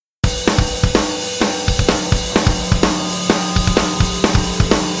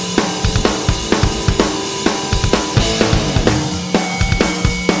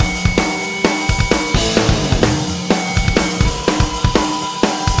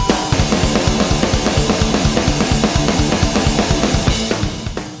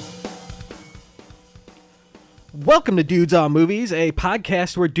Welcome to Dudes on Movies, a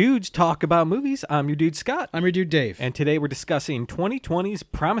podcast where dudes talk about movies. I'm your dude Scott. I'm your dude Dave. And today we're discussing 2020's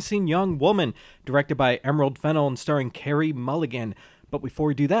Promising Young Woman, directed by Emerald Fennell and starring Carey Mulligan. But before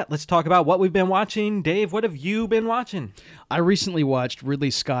we do that, let's talk about what we've been watching. Dave, what have you been watching? I recently watched Ridley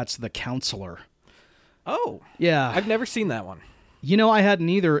Scott's The Counselor. Oh. Yeah. I've never seen that one. You know, I hadn't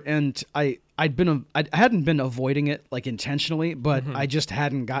either, and I hadn't been avoiding it like intentionally, but I just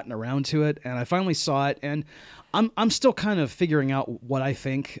hadn't gotten around to it, and I finally saw it, and I'm still kind of figuring out what I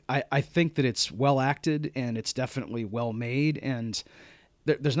think. I think that it's well acted and it's definitely well made, and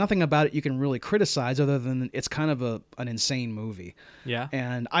there's nothing about it you can really criticize other than it's kind of an insane movie. Yeah.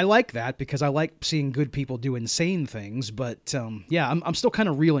 And I like that because I like seeing good people do insane things, but yeah, I'm still kind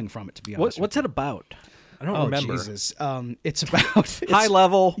of reeling from it, to be honest. What's it about? I don't remember. Jesus. It's about... High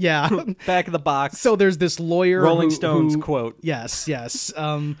level. Yeah. Back of the box. So there's this lawyer... Rolling Stones quote. Yes.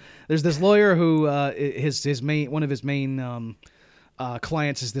 There's this lawyer who one of his main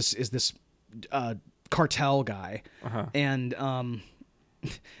clients is this cartel guy. Uh-huh. And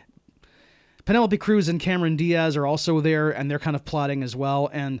Penelope Cruz and Cameron Diaz are also there, and they're kind of plotting as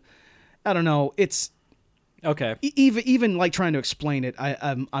well. And I don't know, it's... Okay. Even like trying to explain it,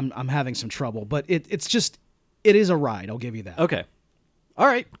 I'm having some trouble, but it is a ride. I'll give you that. Okay. All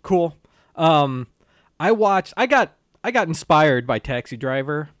right. Cool. I got inspired by Taxi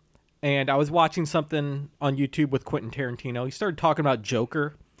Driver, and I was watching something on YouTube with Quentin Tarantino. He started talking about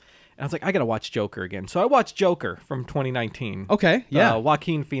Joker, and I was like, I gotta watch Joker again. So I watched Joker from 2019. Okay. Yeah.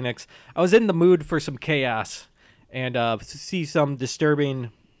 Joaquin Phoenix. I was in the mood for some chaos and see some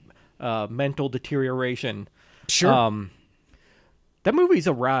disturbing mental deterioration. Sure. That movie's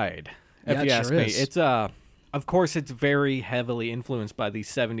a ride, if you ask sure me. is. It's of course it's very heavily influenced by these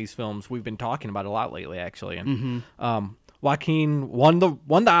 70s films we've been talking about a lot lately, actually. And Joaquin won the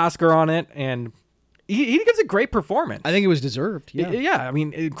Oscar on it, and he gives a great performance. I think it was deserved. Yeah. Yeah, I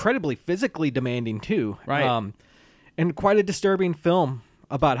mean, incredibly physically demanding too. Right. And quite a disturbing film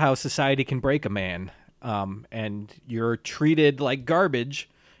about how society can break a man, and you're treated like garbage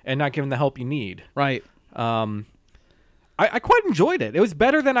and not given the help you need. Right. I quite enjoyed it. It was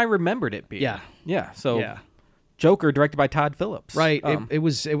better than I remembered it being. Yeah. So Yeah. Joker, directed by Todd Phillips. Right.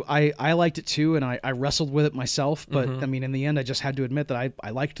 I liked it too, and I wrestled with it myself. But I mean, in the end, I just had to admit that I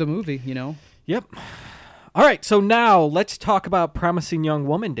liked the movie. You know. Yep. All right. So now let's talk about Promising Young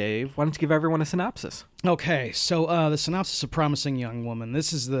Woman, Dave. Why don't you give everyone a synopsis? Okay. So the synopsis of Promising Young Woman.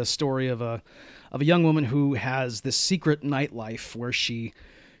 This is the story of a young woman who has this secret nightlife where she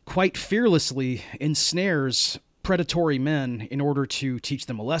quite fearlessly ensnares predatory men in order to teach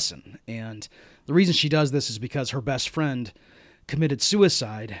them a lesson. And the reason she does this is because her best friend committed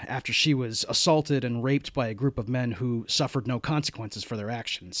suicide after she was assaulted and raped by a group of men who suffered no consequences for their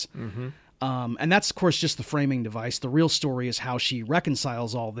actions. And that's, of course, just the framing device. The real story is how she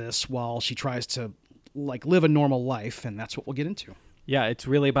reconciles all this while she tries to live a normal life, and that's what we'll get into. Yeah, it's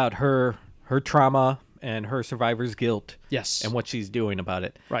really about her trauma and her survivor's guilt. Yes. And what she's doing about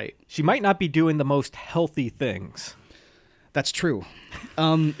it. Right. She might not be doing the most healthy things. That's true.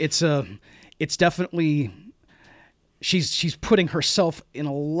 It's definitely she's putting herself in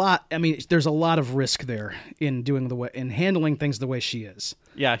a lot. I mean, there's a lot of risk there in handling things the way she is.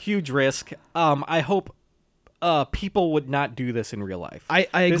 Yeah, huge risk. I hope people would not do this in real life. I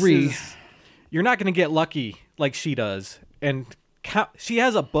agree. You're not going to get lucky like she does. And she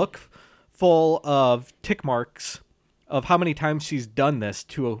has a book full of tick marks of how many times she's done this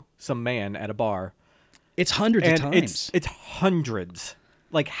to some man at a bar. It's hundreds of times. It's hundreds.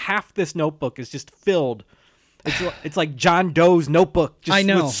 Like half this notebook is just filled. It's like John Doe's notebook, just I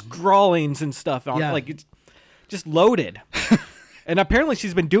know. with scrawlings and stuff on. Yeah. Like it's just loaded. And apparently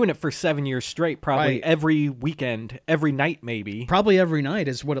she's been doing it for 7 years straight, probably Right. every weekend, every night maybe. Probably every night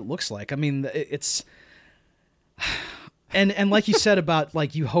is what it looks like. I mean, it's and like you said about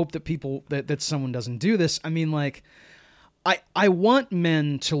like you hope that people that someone doesn't do this. I mean, like I want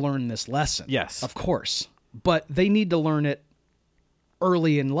men to learn this lesson. Yes. Of course. But they need to learn it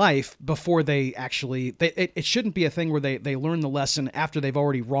early in life before they actually it shouldn't be a thing where they learn the lesson after they've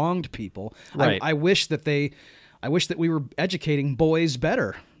already wronged people. Right. I wish that we were educating boys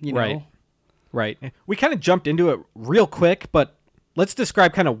better, you know. Right. We kind of jumped into it real quick, but let's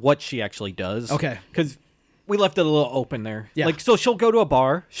describe kind of what she actually does. Okay. Cuz we left it a little open there. Yeah. Like, so she'll go to a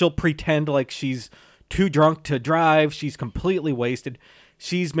bar, she'll pretend like she's too drunk to drive, she's completely wasted.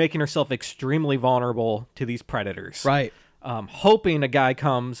 She's making herself extremely vulnerable to these predators. Right. Hoping a guy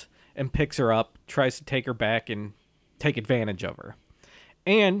comes and picks her up, tries to take her back and take advantage of her.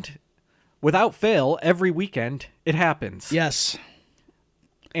 And without fail, every weekend, it happens. Yes.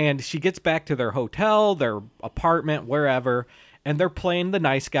 And she gets back to their hotel, their apartment, wherever, and they're playing the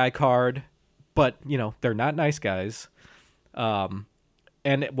nice guy card, but, they're not nice guys. And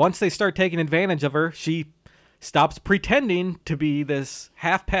once they start taking advantage of her, she stops pretending to be this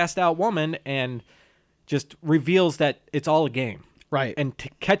half-passed out woman and just reveals that it's all a game. Right. And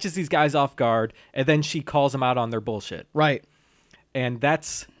catches these guys off guard, and then she calls them out on their bullshit. Right. And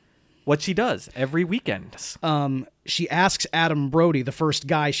that's what she does every weekend. She asks Adam Brody, the first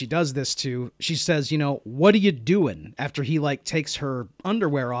guy she does this to, she says, what are you doing? After he takes her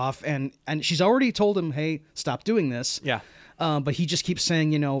underwear off, and she's already told him, hey, stop doing this. Yeah. But he just keeps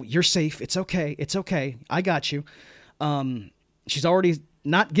saying, you're safe. It's okay. It's okay. I got you. She's already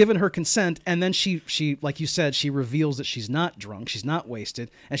not given her consent. And then she, like you said, she reveals that she's not drunk. She's not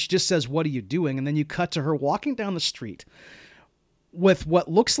wasted. And she just says, what are you doing? And then you cut to her walking down the street with what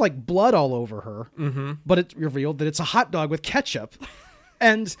looks like blood all over her, but it's revealed that it's a hot dog with ketchup.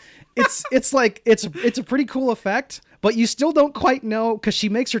 And it's a pretty cool effect, but you still don't quite know, because she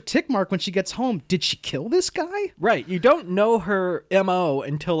makes her tick mark when she gets home. Did she kill this guy? Right. You don't know her MO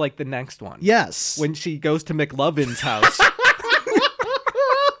until the next one. Yes. When she goes to McLovin's house.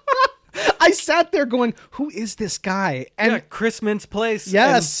 I sat there going, who is this guy? And Chris Mintz Place.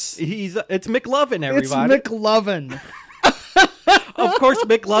 Yes. It's McLovin, everybody. It's McLovin. Of course,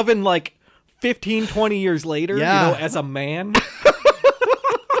 McLovin, 15, 20 years later, as a man.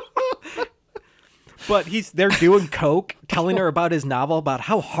 But they're doing coke, telling her about his novel, about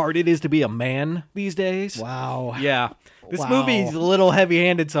how hard it is to be a man these days. Wow. Yeah. This movie's a little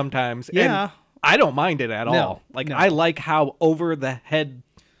heavy-handed sometimes. Yeah. And I don't mind it at all. No. I like how over the head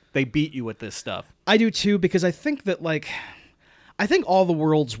they beat you with this stuff. I do too, because I think that I think all the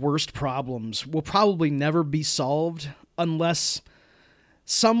world's worst problems will probably never be solved unless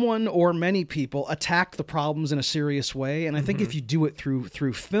someone or many people attack the problems in a serious way. And I think if you do it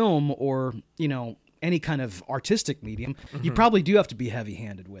through film or, any kind of artistic medium, you probably do have to be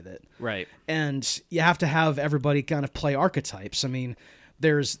heavy-handed with it. Right. And you have to have everybody kind of play archetypes. I mean,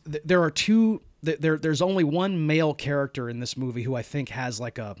 there's only one male character in this movie who I think has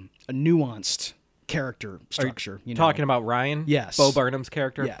a nuanced character structure. Talking about Ryan? Yes. Bo Burnham's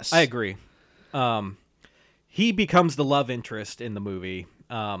character? Yes. I agree. He becomes the love interest in the movie.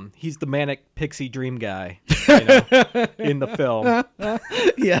 He's the manic pixie dream guy in the film.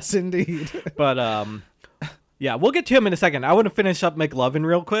 Yes, indeed. But we'll get to him in a second. I want to finish up McLovin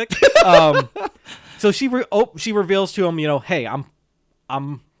real quick. So she reveals to him, hey,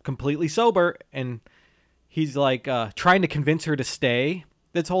 I'm completely sober, and he's trying to convince her to stay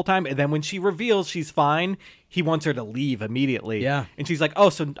this whole time. And then when she reveals she's fine, he wants her to leave immediately. Yeah. And she's like, oh,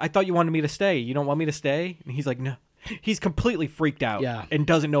 so I thought you wanted me to stay. You don't want me to stay? And he's like, no. He's completely freaked out and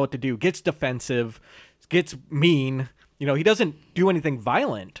doesn't know what to do, gets defensive, gets mean. He doesn't do anything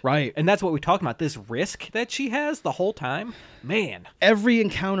violent. Right. And that's what we talk about, this risk that she has the whole time. Man. Every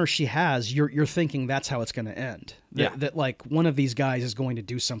encounter she has, you're thinking that's how it's going to end. That one of these guys is going to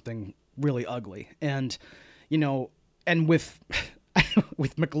do something really ugly. And, and with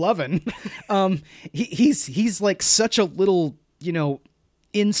with McLovin, he's such a little,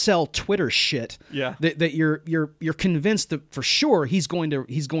 incel Twitter shit. Yeah. That you're convinced that for sure he's going to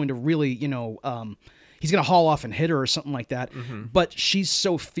really, he's going to haul off and hit her or something like that. Mm-hmm. But she's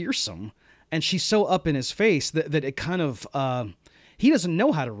so fearsome and she's so up in his face that it kind of, he doesn't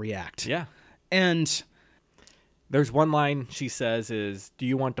know how to react. Yeah. And there's one line she says is, do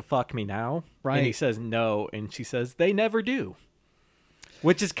you want to fuck me now? Right. And he says no. And she says, they never do.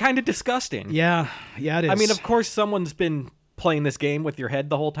 Which is kind of disgusting. Yeah. Yeah, it is. I mean, of course, someone's been playing this game with your head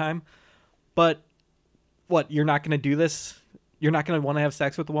the whole time, but what, you're not going to do this? You're not going to want to have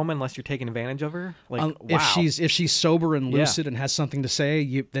sex with a woman unless you're taking advantage of her? Wow. If she's sober and lucid and has something to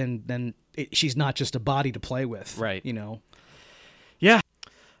say, then she's not just a body to play with. Right. Yeah.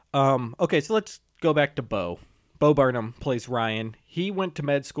 Okay, so let's go back to Bo. Bo Burnham plays Ryan. He went to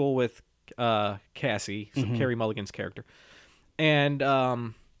med school with Cassie, Carey Mulligan's character. And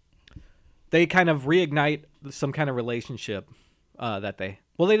they kind of reignite some kind of relationship they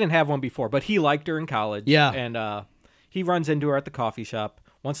didn't have one before, but he liked her in college. Yeah. And he runs into her at the coffee shop,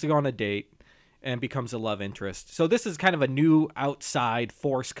 wants to go on a date, and becomes a love interest. So this is kind of a new outside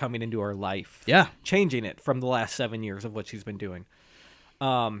force coming into her life. Yeah. Changing it from the last 7 years of what she's been doing.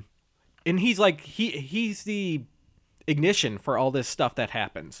 And he's he's the ignition for all this stuff that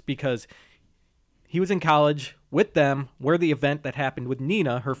happens, because he was in college with them where the event that happened with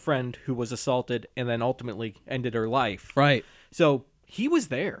Nina, her friend who was assaulted and then ultimately ended her life. Right. So he was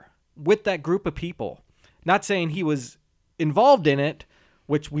there with that group of people. Not saying he was involved in it,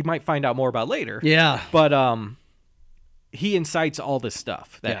 which we might find out more about later. Yeah. But he incites all this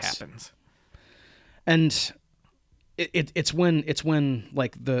stuff that Yes. happens. And it's when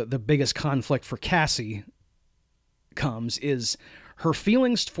like the biggest conflict for Cassie comes is her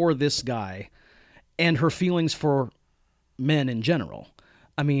feelings for this guy and her feelings for men in general.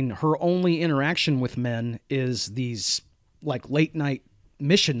 I mean, her only interaction with men is these like late night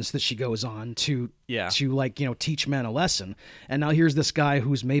missions that she goes on to like, you know, teach men a lesson. And now here's this guy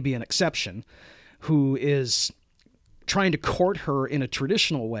who's maybe an exception, who is trying to court her in a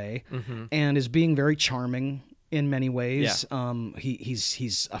traditional way and is being very charming in many ways.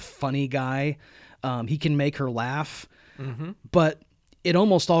 He's a funny guy. He can make her laugh, but it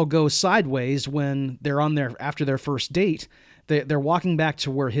almost all goes sideways when they're after their first date. They're walking back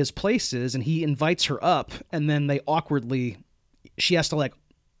to where his place is, and he invites her up, and then she has to like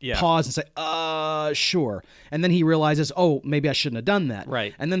pause and say, sure. And then he realizes, oh, maybe I shouldn't have done that.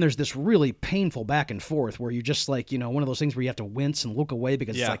 Right. And then there's this really painful back and forth where you just like, you know, one of those things where you have to wince and look away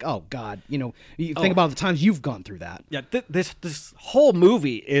because it's like, oh God, you know, you think about the times you've gone through that. Yeah. This whole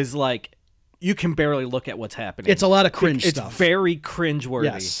movie is like, you can barely look at what's happening. It's a lot of cringe stuff. It's very cringeworthy.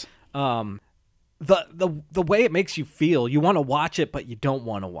 Yes. The way it makes you feel, you want to watch it, but you don't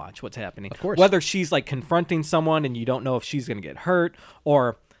want to watch what's happening. Of course. Whether she's like confronting someone and you don't know if she's going to get hurt,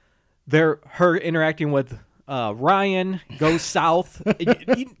 or her interacting with Ryan goes south.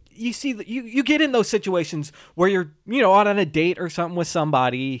 You see that you get in those situations where you're, you know, out on a date or something with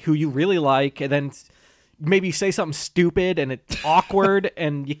somebody who you really like, and then maybe you say something stupid and it's awkward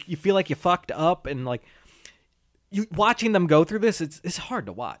and you feel like you fucked up, and like you watching them go through this, it's hard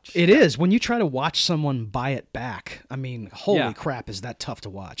to watch. It is. When you try to watch someone buy it back, I mean, holy crap, is that tough to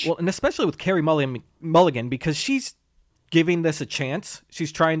watch. Well, and especially with Carey Mulligan, because she's giving this a chance.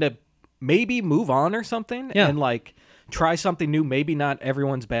 She's trying to maybe move on or something and like try something new. Maybe not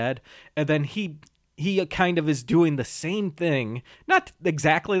everyone's bad. And then he kind of is doing the same thing. Not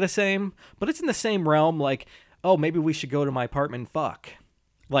exactly the same, but it's in the same realm. Like, oh, maybe we should go to my apartment and fuck.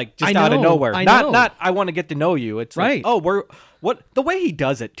 Like, just out of nowhere. Not I want to get to know you. It's right. Like, oh, the way he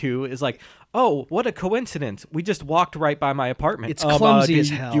does it too is like, oh, what a coincidence. We just walked right by my apartment. It's clumsy as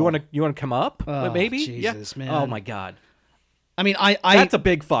hell. Do you want to come up? Maybe? Jesus, man. Oh my God. I mean, that's a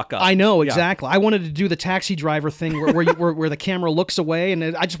big fuck up. I know exactly. I wanted to do the taxi driver thing where the camera looks away,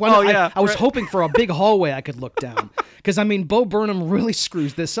 and I just wanted. I was hoping for a big hallway I could look down, because I mean, Bo Burnham really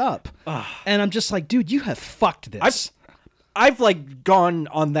screws this up, and I'm just like, dude, you have fucked this. I've like gone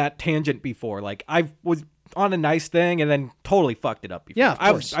on that tangent before. Like I was on a nice thing and then totally fucked it up before. Yeah, of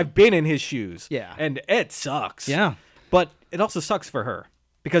course. I've been in his shoes. Yeah, and it sucks. Yeah, but it also sucks for her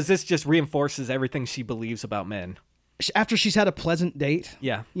because this just reinforces everything she believes about men. After she's had a pleasant date,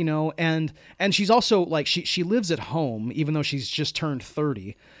 you know, and she's also like she lives at home even though she's just turned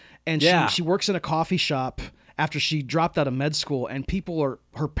 30, and she works in a coffee shop after she dropped out of med school, and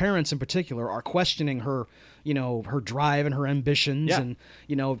her parents in particular are questioning her, you know, her drive and her ambitions, and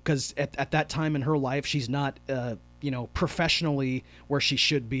you know, because at that time in her life she's not you know, professionally where she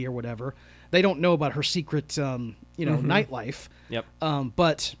should be or whatever. They don't know about her secret you know, nightlife.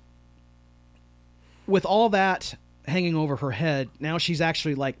 But with all that hanging over her head, now she's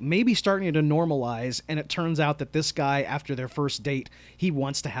actually like maybe starting to normalize, and it turns out that this guy, after their first date, he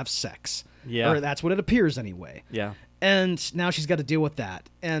wants to have sex. Or that's what it appears anyway. And now she's got to deal with that,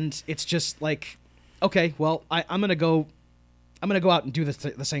 and it's just like, okay, well, I'm gonna go out and do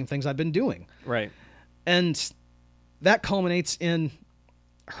the same things I've been doing. Right. And that culminates in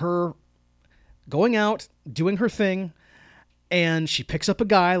her going out, doing her thing. And she picks up a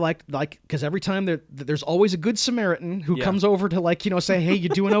guy like because every time there's always a good Samaritan who comes over to, like, you know, say, hey, you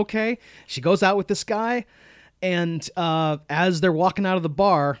doing okay? She goes out with this guy, and as they're walking out of the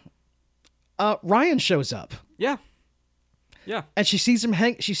bar, Ryan shows up. Yeah. And she sees him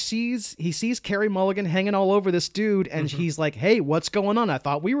he sees Carey Mulligan hanging all over this dude, and he's like, hey, what's going on? I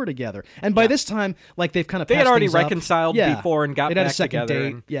thought we were together. And by this time, like, they had already reconciled before and got back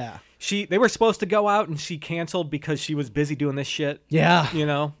together. Date. They were supposed to go out, and she canceled because she was busy doing this shit. Yeah. You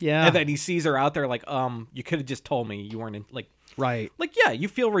know? Yeah. And then he sees her out there like, you could have just told me you weren't in, like... Right. Like, yeah, you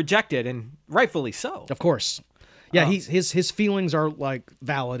feel rejected, and rightfully so. Of course. Yeah, his feelings are, like,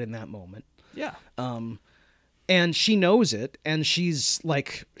 valid in that moment. Yeah. And she knows it, and she's,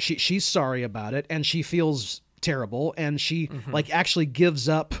 like, she's sorry about it, and she feels terrible, and she, like, actually gives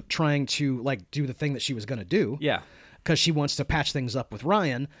up trying to, like, do the thing that she was going to do. Yeah. Because she wants to patch things up with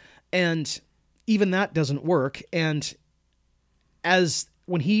Ryan. And even that doesn't work. And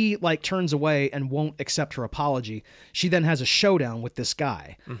when he, like, turns away and won't accept her apology, she then has a showdown with this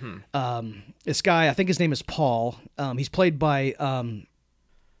guy. This guy, I think his name is Paul. He's played by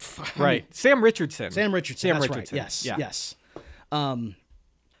Right. Sam Richardson. Sam Richardson. Sam That's Richardson. right. Yes. Yeah. Yes.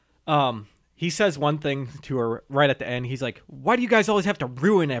 He says one thing to her right at the end. He's like, "Why do you guys always have to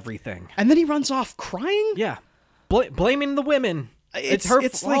ruin everything?" And then he runs off crying. Yeah. Blaming the women. It's her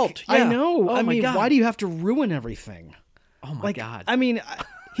fault. Like, Yeah. I know. Oh I my mean, God. why do you have to ruin everything? Oh my Like, God. I mean,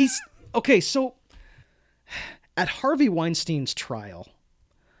 he's okay. So at Harvey Weinstein's trial,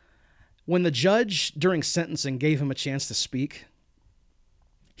 when the judge during sentencing gave him a chance to speak,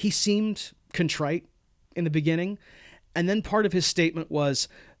 he seemed contrite in the beginning. And then part of his statement was,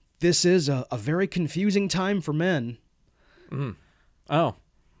 "This is a very confusing time for men." Oh.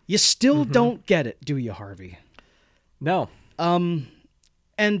 You still don't get it, do you, Harvey? No. And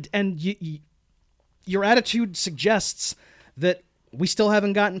your attitude suggests that we still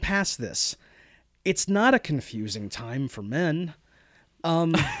haven't gotten past this. It's not a confusing time for men.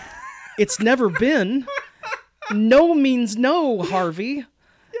 It's never been. No means no, Harvey.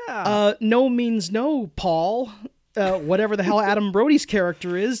 Yeah. No means no, Paul. Whatever the hell Adam Brody's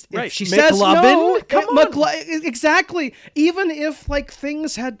character is. Right. If she McLovin? says no, Come on. exactly. Even if like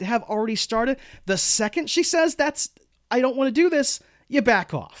things have already started, the second she says I don't want to do this, you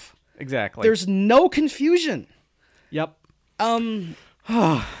back off. Exactly. There's no confusion. Yep.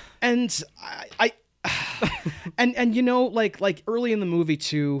 And I and you know, like early in the movie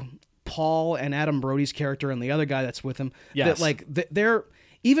too, Paul and Adam Brody's character and the other guy that's with him, Yes. that like they're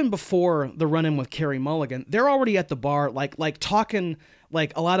even before the run-in with Carey Mulligan, they're already at the bar like talking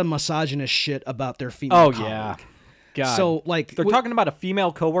like a lot of misogynist shit about their female Oh colleague. yeah. God. So like they're talking about a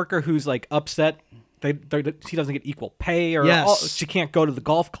female coworker who's like upset. She doesn't get equal pay, or Yes. she can't go to the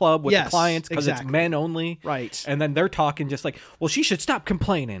golf club with Yes, the clients because exactly. it's men only. Right. And then they're talking just like, well, she should stop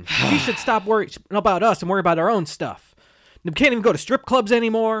complaining. She should stop worrying about us and worry about our own stuff. We can't even go to strip clubs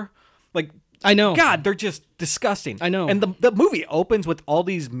anymore. Like, I know. God, they're just disgusting. I know. And the movie opens with all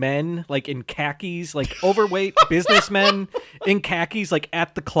these men like in khakis, like overweight businessmen in khakis, like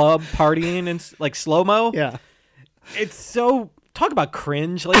at the club partying and like slow-mo. Yeah. It's so, talk about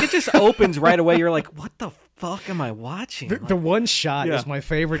cringe. Like, it just opens right away. You're like, what the fuck am I watching? The one shot Yeah. is my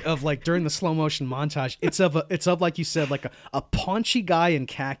favorite of like during the slow motion montage. It's of like you said, like a paunchy guy in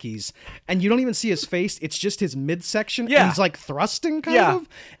khakis, and you don't even see his face. It's just his midsection. Yeah. And he's like thrusting kind Yeah. of,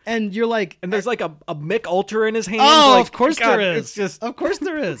 and you're like, And there's like a Mick Ultra in his hand. oh, like, of course God, there is. It's just, Of course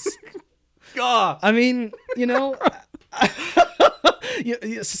there is. God. I mean, you know,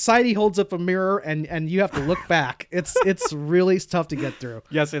 society holds up a mirror, and you have to look back. It's really tough to get through.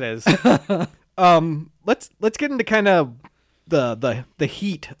 Yes, it is. Let's get into kind of the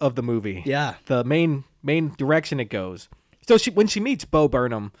heat of the movie. Yeah. The main direction it goes. So when she meets Bo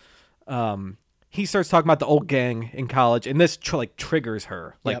Burnham, he starts talking about the old gang in college, and this triggers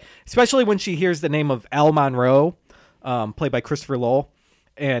her. Like, Yep. especially when she hears the name of Al Monroe, played by Christopher Lowell,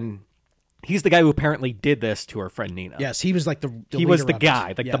 and he's the guy who apparently did this to her friend Nina. Yes, he was like the He was leader the of it. guy,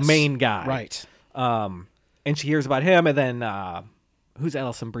 like the Yes. main guy. Right. And she hears about him, and then who's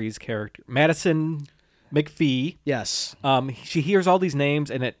Alison Brie's character? Madison McPhee. Yes. She hears all these names,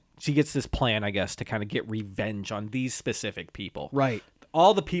 and she gets this plan, I guess, to kind of get revenge on these specific people. Right.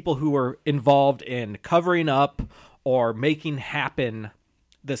 All the people who were involved in covering up or making happen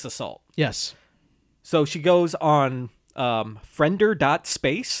this assault. Yes. So she goes on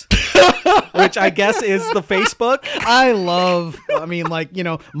friender.space, which I guess is the Facebook. I mean, like, you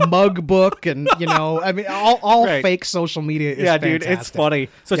know, mug book and, you know, I mean, all Right. fake social media is Yeah, fantastic. dude, it's funny.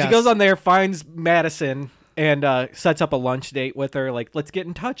 So she Yes. goes on there, finds Madison, and sets up a lunch date with her. Like, let's get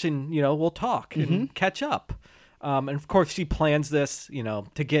in touch and, you know, we'll talk and catch up. And of course, she plans this, you know,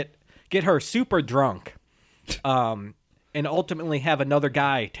 to get her super drunk, and ultimately have another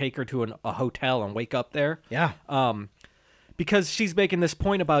guy take her to a hotel and wake up there. Yeah. Because she's making this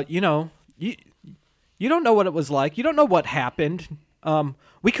point about, you know, you don't know what it was like. You don't know what happened.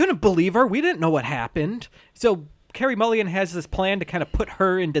 We couldn't believe her. We didn't know what happened. So Carey Mulligan has this plan to kind of put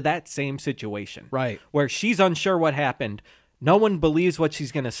her into that same situation. Right. Where she's unsure what happened. No one believes what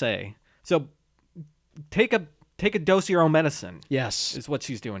she's going to say. So take a dose of your own medicine. Yes. Is what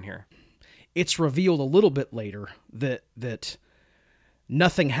she's doing here. It's revealed a little bit later that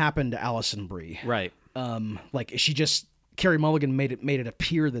nothing happened to Alison Brie. Right. Like she just Carey Mulligan made it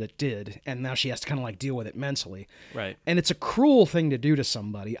appear that it did, and now she has to kind of like deal with it mentally. Right. And it's a cruel thing to do to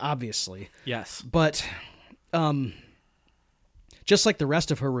somebody, obviously. Yes. But just like the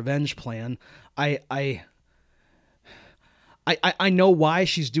rest of her revenge plan, I know why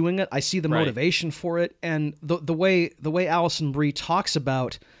she's doing it. I see the Right. motivation for it, and the way Alison Brie talks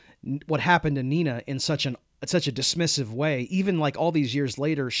about what happened to Nina in such a dismissive way, even like all these years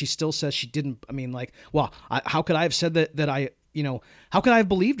later, she still says she didn't. I mean, like, well, how could I have said that how could I have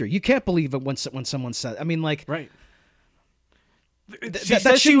believed her? You can't believe it when someone said. I mean, like, right. She that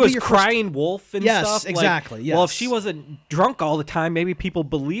says she shouldn't be was your crying wolf and Yes, stuff. exactly, Like, Well, if yes. she wasn't drunk all the time, maybe people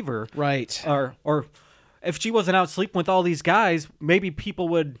believe her. right. Or if she wasn't out sleeping with all these guys, maybe people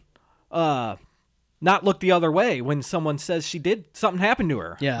would not look the other way when someone says something happened to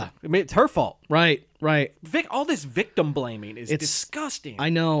her. Yeah. I mean, it's her fault. Right. All this victim blaming is It's disgusting. I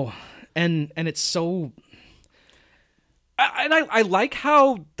know, and it's so. I like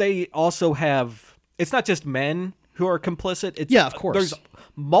how they also have. It's not just men who are complicit. It's, Yeah, of course. There's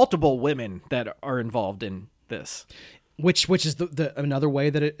multiple women that are involved in this. Which is the another way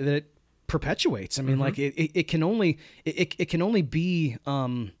that it perpetuates. I mean, like it can only be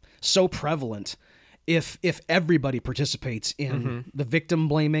so prevalent if everybody participates in the victim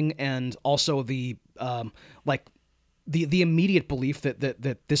blaming and also the the immediate belief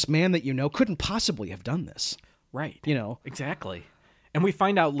that this man that couldn't possibly have done this. Right. Exactly. And we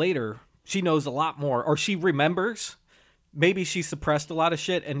find out later she knows a lot more, or she remembers. Maybe she suppressed a lot of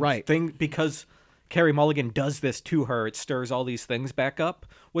shit, and because Carey Mulligan does this to her, it stirs all these things back up,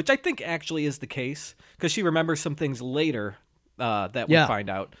 which I think actually is the case, because she remembers some things later that we find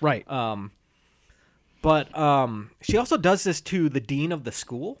out. Right. But she also does this to the dean of the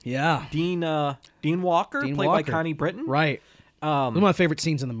school. Yeah. Dean Walker, played by Connie Britton. Right. One of my favorite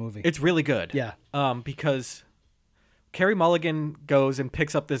scenes in the movie. It's really good. Yeah. Because Carey Mulligan goes and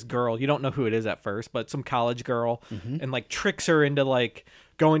picks up this girl. You don't know who it is at first, but some college girl, and like tricks her into like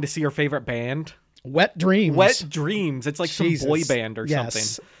going to see her favorite band. Wet Dreams. Wet Dreams. It's like some boy band or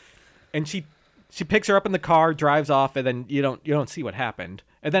something. And she picks her up in the car, drives off, and then you don't see what happened.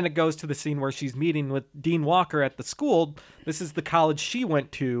 And then it goes to the scene where she's meeting with Dean Walker at the school. This is the college she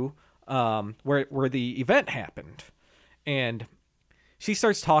went to, where the event happened. And she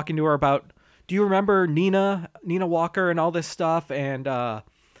starts talking to her about, do you remember Nina Walker and all this stuff? And do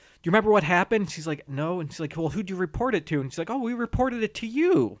you remember what happened? She's like, no. And she's like, well, who'd you report it to? And she's like, oh, we reported it to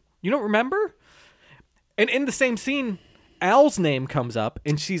you. You don't remember? And in the same scene, Al's name comes up,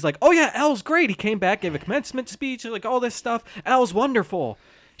 and she's like, oh, yeah, Al's great. He came back, gave a commencement speech, like all this stuff. Al's wonderful.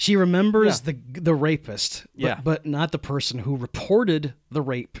 She remembers the rapist, Yeah. but not the person who reported the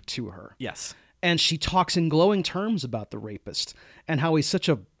rape to her. Yes. And she talks in glowing terms about the rapist and how he's such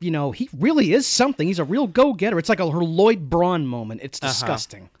a, he really is something. He's a real go-getter. It's like her Lloyd Braun moment. It's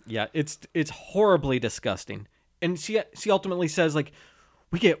disgusting. Yeah, it's horribly disgusting. And she ultimately says, like,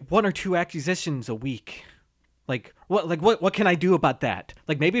 we get 1 or 2 accusations a week. What can I do about that?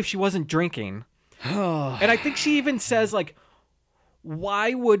 Like, maybe if she wasn't drinking. And I think she even says, like,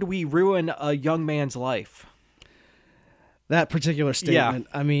 why would we ruin a young man's life? That particular statement.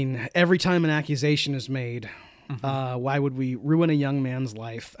 I mean, every time an accusation is made, why would we ruin a young man's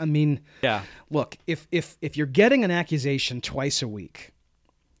life? I mean, look, if you're getting an accusation twice a week,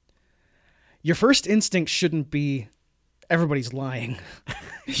 your first instinct shouldn't be everybody's lying.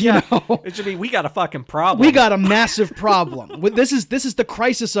 It should be, we got a fucking problem. We got a massive problem. This is the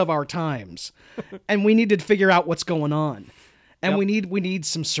crisis of our times, and we need to figure out what's going on. And we need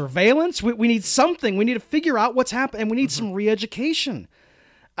some surveillance. We need something. We need to figure out what's happening. And we need some re-education.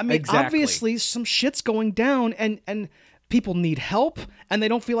 I mean, obviously some shit's going down, and people need help, and they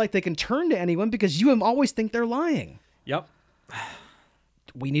don't feel like they can turn to anyone because you always think they're lying. Yep.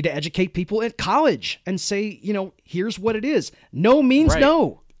 We need to educate people at college and say, here's what it is. No means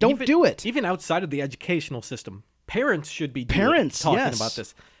no. Don't do it. Even outside of the educational system, parents should be talking about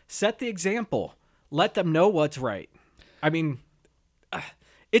this. Set the example. Let them know what's right. I mean,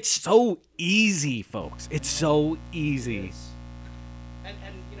 it's so easy, folks. It's so easy. And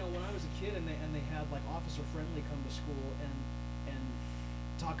when I was a kid and they had like Officer Friendly come to school and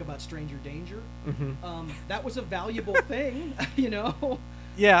talk about stranger danger, that was a valuable thing,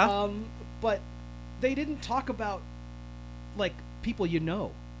 Yeah. But they didn't talk about like people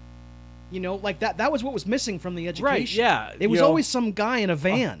like that was what was missing from the education. Right, yeah. It was always some guy in a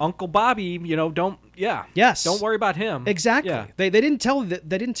van. Uncle Bobby, don't worry about him. Exactly. Yeah. They didn't tell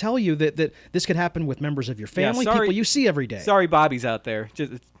you that this could happen with members of your family, people you see every day. Sorry, Bobby's out there.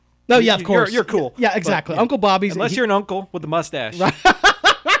 Of course. You're cool. Yeah, exactly. But, Uncle Bobby's... Unless you're an uncle with a mustache. Right.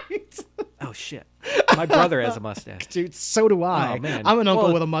 Oh, shit. My brother has a mustache. Dude, so do I. Oh, man. I'm an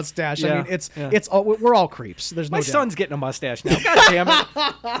uncle with a mustache. Yeah, I mean, it's all, we're all creeps. There's no My doubt. son's getting a mustache now. God damn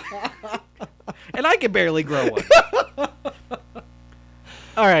it. And I can barely grow one.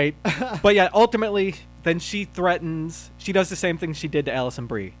 All right. But yeah, ultimately, then she does the same thing she did to Allison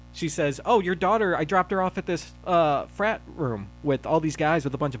Brie. She says, oh, your daughter, I dropped her off at this frat room with all these guys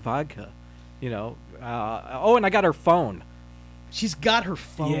with a bunch of vodka. And I got her phone. she's got her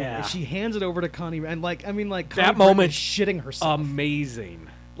phone. Yeah. And she hands it over to Connie, and like Connie That Britton moment, is shitting herself. amazing.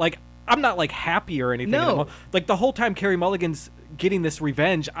 Like, I'm not like happy or anything. No. Like the whole time Carey Mulligan's getting this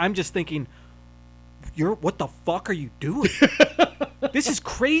revenge, I'm just thinking, what the fuck are you doing? This is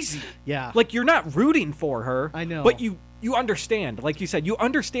crazy. Yeah. Like, you're not rooting for her. I know. But you understand. Like you said, you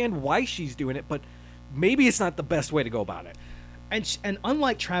understand why she's doing it, but maybe it's not the best way to go about it. And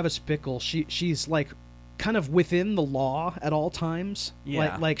unlike Travis Bickle, she's like kind of within the law at all times.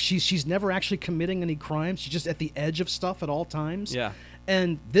 Yeah. Like she's never actually committing any crimes. She's just at the edge of stuff at all times. Yeah.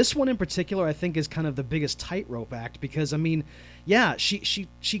 And this one in particular, I think, is kind of the biggest tightrope act because, I mean, yeah,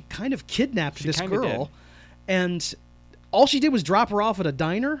 she kind of kidnapped this kinda girl, did. and all she did was drop her off at a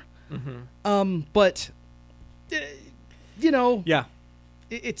diner. But you know, Yeah.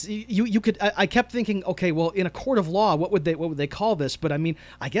 it's you could. I kept thinking, okay, well, in a court of law, what would they call this? But I mean,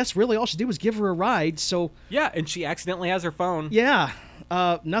 I guess really all she did was give her a ride. So Yeah, and she accidentally has her phone. yeah,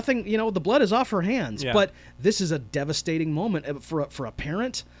 nothing. You know, the blood is off her hands. Yeah. But this is a devastating moment for a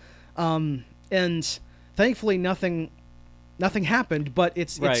parent, and thankfully nothing happened. But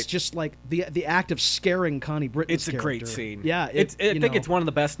it's Right. just like the act of scaring Connie Britton's It's a great character. scene. Yeah, I think it's one of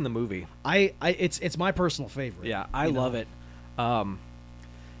the best in the movie. It's my personal favorite. Yeah, I you know? love it.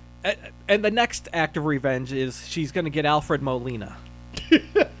 And the next act of revenge is she's going to get Alfred Molina.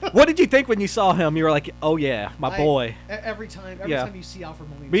 What did you think when you saw him? You were like, "Oh yeah, my boy." Every time you see Alfred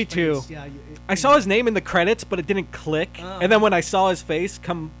Molina's Me too. face, yeah, I saw his name in the credits, but it didn't click. And then when I saw his face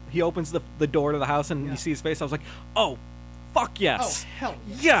he opens the door to the house and Yeah. you see his face. I was like, "Oh, fuck yes, Oh, hell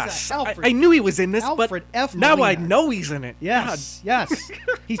yes. yes!" Alfred. I knew he was in this, Alfred but F. now I Molina. know he's in it. Yes, yes.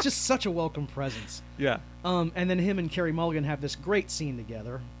 He's just such a welcome presence. God. Yeah. And then him and Carey Mulligan have this great scene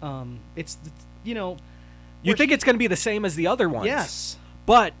together. It's you know, You where think it's going to be the same as the other ones? yes,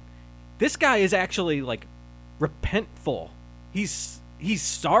 But this guy is actually like repentful. He's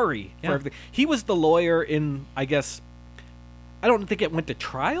sorry for Yeah. everything. He was the lawyer in, I guess, I don't think it went to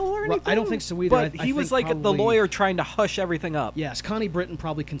trial or Right, anything. I don't think so either. But I he was think like the probably- lawyer trying to hush everything up. yes. Connie Britton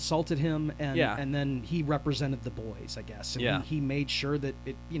probably consulted him, and Yeah. and then he represented the boys, I guess. And Yeah. he made sure that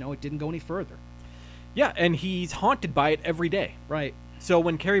it didn't go any further. Yeah, and he's haunted by it every day. Right. So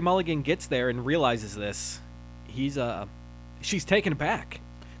when Carey Mulligan gets there and realizes this, she's taken aback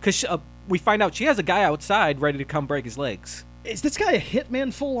because we find out she has a guy outside ready to come break his legs. Is this guy a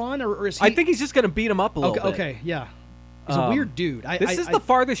hitman full on, or is he? I think he's just going to beat him up a little okay. bit. Okay. Yeah. He's a weird dude. This is the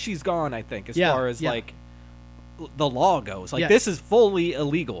farthest she's gone, I think, as Yeah, far as yeah. like the law goes. Like Yeah. this is fully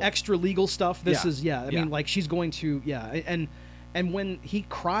illegal. extra legal stuff. This Yeah. is I Yeah. mean, like she's going to and when he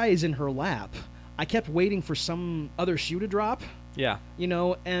cries in her lap, I kept waiting for some other shoe to drop. Yeah.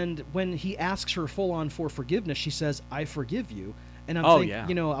 And when he asks her full on for forgiveness, she says, "I forgive you." And I'm Oh,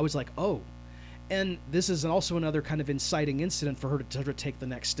 thinking, yeah. I was like, oh. And this is also another kind of inciting incident for her to take the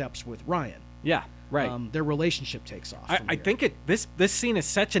next steps with Ryan. Yeah. Right. Their relationship takes off. from I here. think this scene is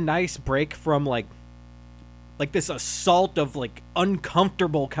such a nice break from like this assault of like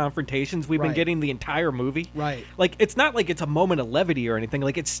uncomfortable confrontations we've been Right. getting the entire movie. Right. Like it's not like it's a moment of levity or anything.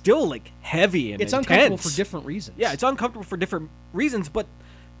 Like it's still like heavy and It's intense. uncomfortable for different reasons. Yeah, it's uncomfortable for different reasons, but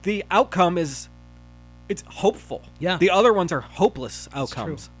the outcome is it's hopeful. Yeah. The other ones are hopeless It's true.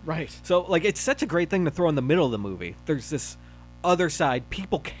 outcomes. Right. So like it's such a great thing to throw in the middle of the movie. There's this other side.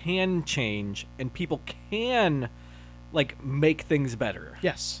 People can change and people can like make things better.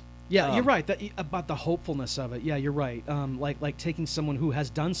 Yes. Yeah, you're Um, right. About the hopefulness of it. Yeah, you're right. Like taking someone who has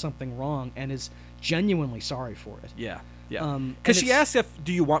done something wrong and is genuinely sorry for it. Yeah. Yeah. And Because she it's- asks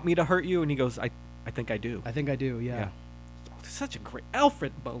do you want me to hurt you? And he goes, I think I do. I think I do. Yeah. Yeah. Such a great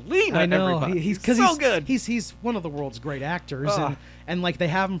Alfred Molina. I know everybody. he's so good. He's one of the world's great actors, Ugh. and like they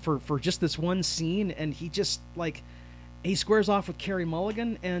have him for just this one scene, and he just like he squares off with Carey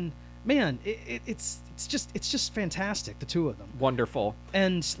Mulligan, and man, it's just fantastic, the two of them. Wonderful.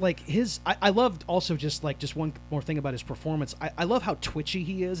 And like I loved also just one more thing about his performance. I love how twitchy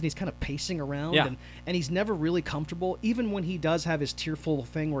he is, and he's kind of pacing around, Yeah. and he's never really comfortable, even when he does have his tearful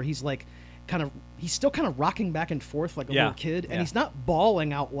thing where he's like he's still kind of rocking back and forth like a Yeah. little kid, and Yeah. he's not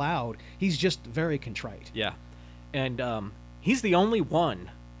bawling out loud. He's just very contrite. Yeah. And he's the only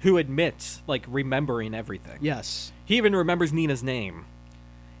one who admits like remembering everything. Yes. He even remembers Nina's name.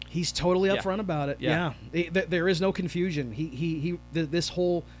 He's totally Yeah. upfront about it. Yeah. There is no confusion. This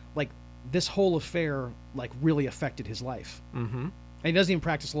whole affair like really affected his life. Mm-hmm. And he doesn't even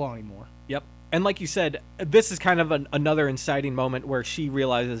practice law anymore. Yep. And like you said, this is kind of another inciting moment where she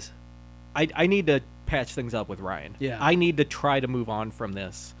realizes, I need to patch things up with Ryan. Yeah. I need to try to move on from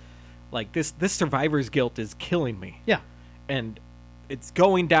this. Like this survivor's guilt is killing me. Yeah. And it's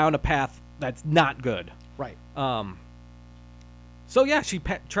going down a path that's not good. Right. So yeah, she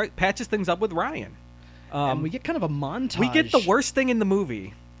patches things up with Ryan. And we get kind of a montage. We get the worst thing in the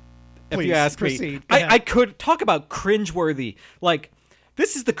movie. If Please, you ask proceed. me, Go ahead. I could talk about cringeworthy. Like,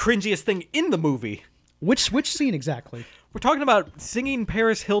 this is the cringiest thing in the movie. Which scene exactly? We're talking about singing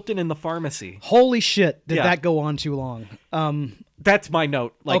Paris Hilton in the pharmacy. Holy shit! Did Yeah. that go on too long? That's my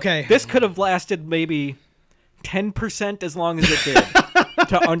note. Like, Okay. This could have lasted maybe 10% as long as it did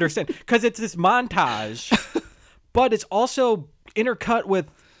to understand. Because it's this montage, but it's also intercut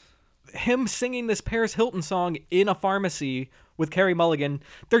with him singing this Paris Hilton song in a pharmacy with Carey Mulligan.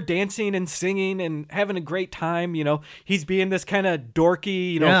 They're dancing and singing and having a great time. You know, he's being this kind of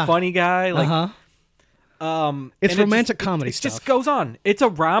dorky, Yeah. funny guy. Like, It's and romantic comedy it stuff. just goes on. It's a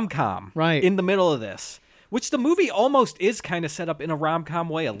rom-com Right. in the middle of this, which the movie almost is kind of set up in a rom-com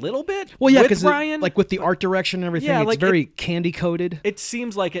way a little bit. Well, yeah, with because Ryan, like with the art direction and everything, Yeah, it's like very candy coated. it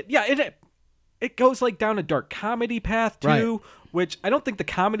seems like it. Yeah, it goes like down a dark comedy path too, Right. which I don't think the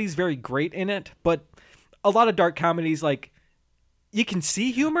comedy's very great in it. But a lot of dark comedies, like, you can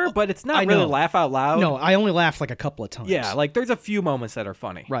see humor, but it's not I really know. laugh out loud. No, I only laughed like a couple of times. Yeah, like there's a few moments that are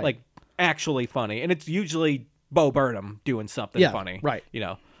funny, Right. like actually funny, and it's usually Bo Burnham doing something Yeah, funny, right. You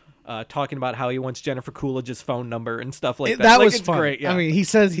know, talking about how he wants Jennifer Coolidge's phone number and stuff like that. that Like, was it's fun. great. Yeah. I mean, he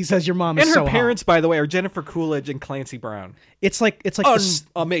says your mom is and her so hot. parents, by the way, are Jennifer Coolidge and Clancy Brown. It's like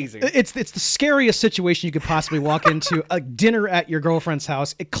Amazing. It's the scariest situation you could possibly walk into. A dinner at your girlfriend's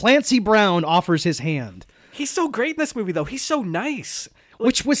house. Clancy Brown offers his hand, He's so great in this movie, though. He's so nice.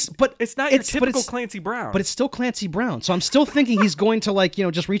 but It's not your typical Clancy Brown. But it's still Clancy Brown. So I'm still thinking he's going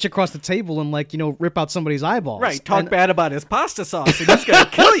to just reach across the table and rip out somebody's eyeballs. right. Talk bad about his pasta sauce, and he's gonna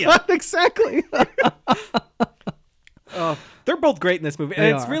kill you. Exactly. They're both great in this movie, and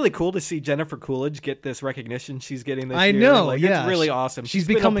They it's are. really cool to see Jennifer Coolidge get this recognition she's getting this I year. know, Like, yeah. It's really awesome. She's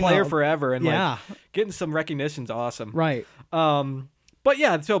been becoming a player a- forever, and Yeah. getting some recognition's awesome. Right. But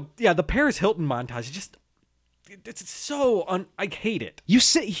yeah, so yeah, the Paris Hilton montage is just it's so I hate it. You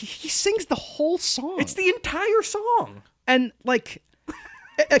say he sings the whole song. It's the entire song. And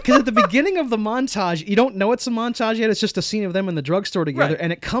because at the beginning of the montage, you don't know it's a montage yet. It's just a scene of them in the drugstore together, Right.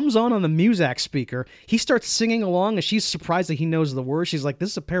 and it comes on the Muzak speaker. He starts singing along, and she's surprised that he knows the words. She's like,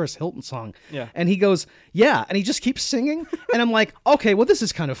 "This is a Paris Hilton song." Yeah. And he goes, "Yeah," and he just keeps singing, and I'm like, "Okay, well, this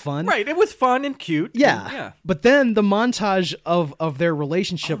is kind of fun." Right. It was fun and cute. Yeah. and- yeah. But then the montage of their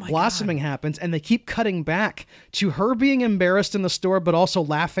relationship Oh my blossoming happens, and they keep cutting back to her being embarrassed in the store, but also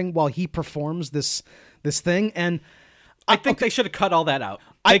laughing while he performs this thing. And I think they should have cut all that out.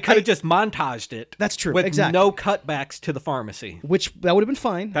 I- They could I- have just montaged it. That's true, With exactly. no cutbacks to the pharmacy. which that would have been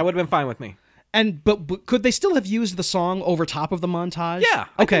fine. That would have been fine with me. And but could they still have used the song over top of the montage? Yeah.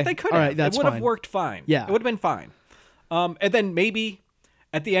 I Okay. think they could All have. right. That's it would fine. have worked fine. Yeah. It would have been fine. And then maybe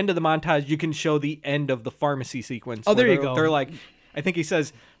at the end of the montage, you can show the end of the pharmacy sequence. Oh, there where you go. They're like, I think he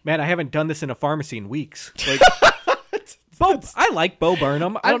says, "Man, I haven't done this in a pharmacy in weeks." Like, I like Bo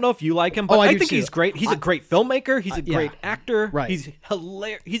Burnham. I don't know if you like him, but I I do think too. he's great. He's a great filmmaker. He's a yeah. great actor. Right. He's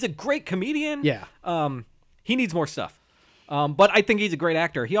hilarious. He's a great comedian. Yeah. He needs more stuff. But I think he's a great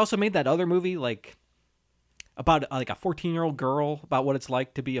actor. He also made that other movie about a 14-year-old girl, about what it's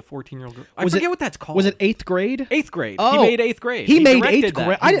like to be a 14-year-old girl. I forget what that's called. Was it 8th grade? 8th grade? Oh. He made 8th grade. He made directed 8th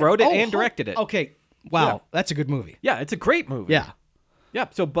that. grade. He wrote it and directed it. Okay. Wow. Yeah. That's a good movie. Yeah, it's a great movie. Yeah. Yeah,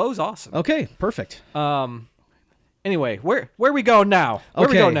 so Bo's awesome. Okay. Perfect. Anyway, where we go now? Where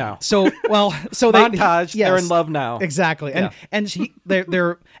we go now? So they Montage, they're yes, in love now. Exactly. And Yeah.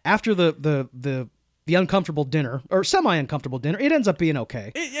 they're after the uncomfortable dinner or semi-uncomfortable dinner. It ends up being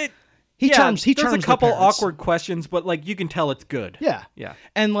okay. He charms There's the a couple parents. awkward questions, but you can tell it's good. Yeah. Yeah.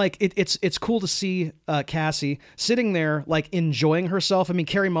 And it's cool to see Cassie sitting there enjoying herself. I mean,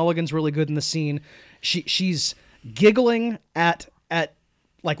 Carey Mulligan's really good in the scene. She's giggling at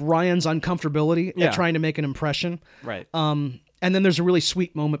Ryan's uncomfortability Yeah. at trying to make an impression. Right. And then there's a really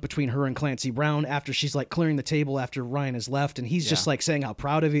sweet moment between her and Clancy Brown after she's clearing the table after Ryan has left, and he's just saying how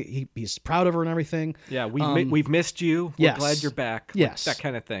proud of he's proud of her and everything. Yeah, we've missed you. We're yes. glad you're back. Yes. That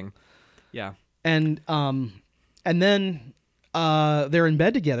kind of thing. Yeah. And then they're in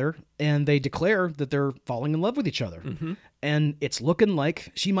bed together, and they declare that they're falling in love with each other. Mm-hmm. And it's looking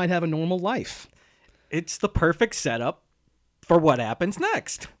like she might have a normal life, It's the perfect setup for what happens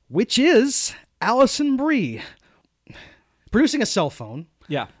next. which is Alison Brie producing a cell phone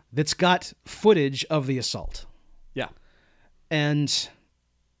Yeah. that's got footage of the assault. Yeah. And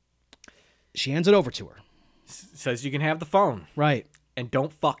she hands it over to her. Says you can have the phone Right. and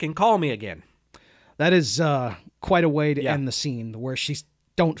don't fucking call me again. That is quite a way to Yeah. end the scene where she's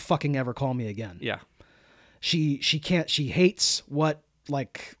don't fucking ever call me again. Yeah. She can't, she hates what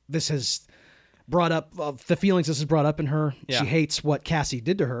this has brought up the feelings this has brought up in her. Yeah. She hates what Cassie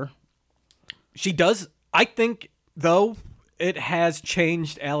did to her. She does. I think, though, it has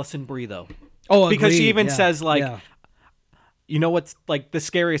changed Alison Brie, though. Oh, because she agreed. even Yeah. says, like, Yeah. you know what's, like, the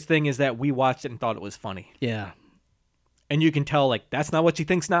scariest thing is that we watched it and thought it was funny. Yeah. And you can tell, like, that's not what she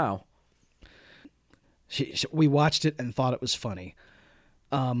thinks now. We watched it and thought it was funny.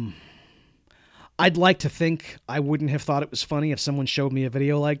 I'd like to think I wouldn't have thought it was funny if someone showed me a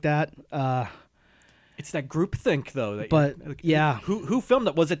video like that. It's that groupthink, though. That But, like, yeah. Who filmed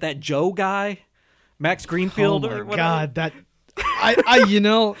it? Was it that Joe guy? Max Greenfield? Oh my or whatever? God, that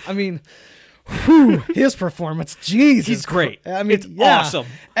I mean, whew, his performance, Jesus, He's great. I mean, It's yeah. awesome.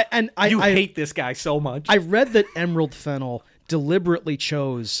 And I hate this guy so much. I read that Emerald Fennell deliberately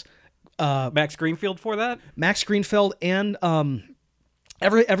chose Max Greenfield for that? Max Greenfield and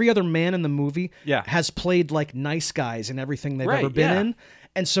every other man in the movie Yeah. has played like nice guys in everything they've Right, ever been yeah. in,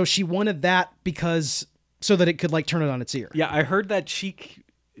 and so she wanted that so that it could like turn it on its ear. Yeah, I heard that she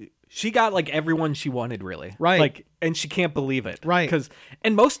got like everyone she wanted, really. Right. Like, and she can't believe it. Right.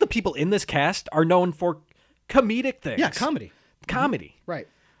 And most of the people in this cast are known for comedic things. Yeah, comedy. Comedy. Right.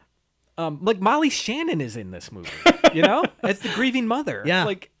 Like Molly Shannon is in this movie. You know, as the grieving mother. Yeah.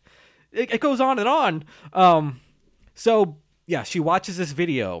 Like it goes on and on. So yeah, she watches this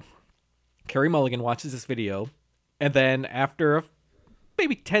video. Carey Mulligan watches this video, and then after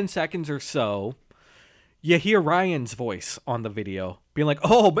maybe 10 seconds or so, you hear Ryan's voice on the video being like,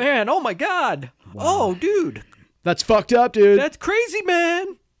 "Oh man, oh my God, oh dude, That's fucked up, dude. that's crazy,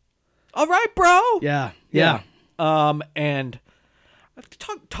 man. All right, bro." Yeah. And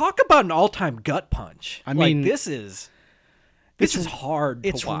talk about an all-time gut punch. I mean, this is hard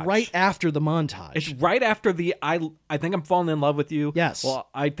It's to watch. right after the montage. It's right after the I think I'm falling in love with you. Yes. Well,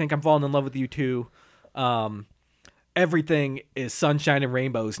 I think I'm falling in love with you too. Everything is sunshine and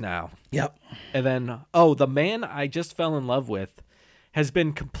rainbows now. Yep. And then, the man I just fell in love with has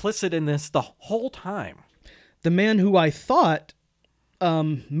been complicit in this the whole time. The man who I thought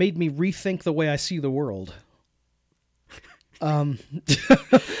made me rethink the way I see the world.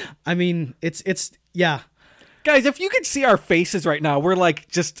 I mean, it's yeah. Guys, if you could see our faces right now, we're like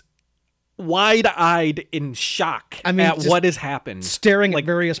just wide-eyed in shock I mean, at just what has happened. Staring Like, at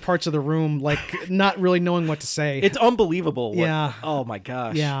various parts of the room, like not really knowing what to say. it's unbelievable. Yeah. Oh my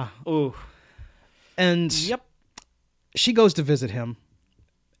gosh. Yeah. Oh. And Yep. she goes to visit him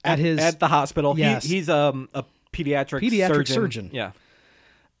at the hospital. Yes. He's a pediatric surgeon. Yeah.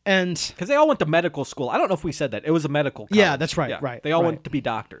 and Because they all went to medical school. I don't know if we said that. It was a medical college. Yeah, that's right, right, They all right. went to be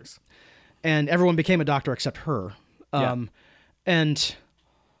doctors. and everyone became a doctor except her. And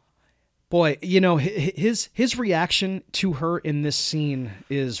boy, you know, his reaction to her in this scene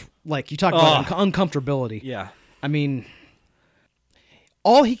is like, you talk about uncomfortability. Yeah. I mean,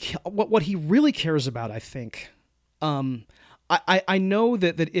 what he really cares about, I think, I know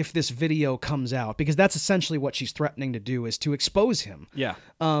that if this video comes out, because that's essentially what she's threatening to do, is to expose him. Yeah.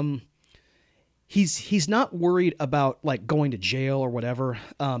 He's not worried about like going to jail or whatever,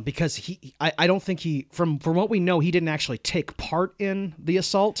 because I don't think from what we know, he didn't actually take part in the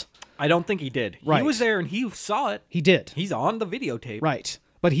assault. I don't think he did. Right. He was there and he saw it. He did. He's on the videotape. Right.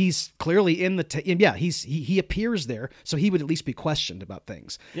 But he's clearly in he appears there, so he would at least be questioned about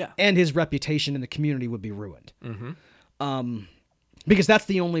things. Yeah. And his reputation in the community would be ruined. Mm-hmm. Because that's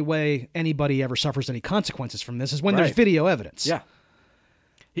the only way anybody ever suffers any consequences from this, is when there's Right. video evidence. Yeah.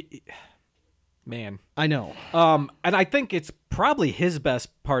 Man. I know. And I think it's probably his best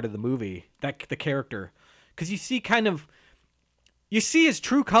part of the movie, the character. Because you see his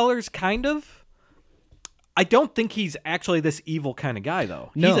true colors, kind of. I don't think he's actually this evil kind of guy,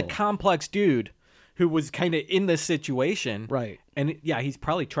 though. No. He's a complex dude who was kind of in this situation. Right. And yeah, he's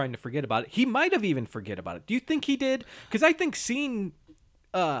probably trying to forget about it. He might have even forget about it. Do you think he did? Because I think seeing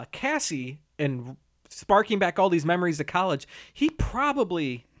Cassie and sparking back all these memories of college, he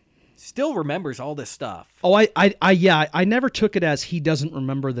probably still remembers all this stuff. Oh, I never took it as he doesn't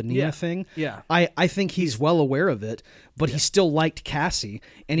remember the Nina Yeah. thing. Yeah. I think he's well aware of it, but he still liked Cassie,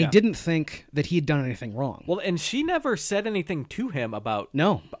 and he Yeah. didn't think that he had done anything wrong. Well, and she never said anything to him about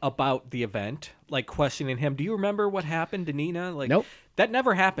the event, like questioning him. Do you remember what happened to Nina? Like, Nope. That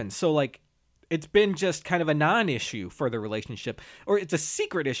never happened. So, like, it's been just kind of a non-issue for the relationship, or it's a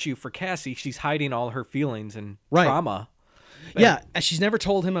secret issue for Cassie. She's hiding all her feelings and trauma. Yeah, and she's never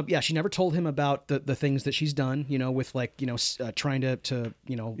told him. She never told him about the things that she's done. You know, with like trying to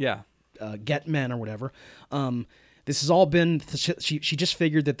get men or whatever. This has all been. She just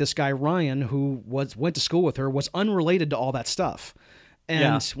figured that this guy Ryan, who went to school with her, was unrelated to all that stuff.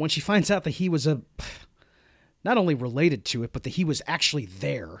 And when she finds out that he was not only related to it, but that he was actually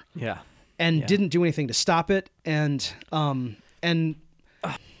there. Yeah. and didn't do anything to stop it. And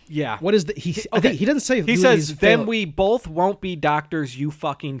Yeah. what is the I think he doesn't say He says, then we both won't be doctors, you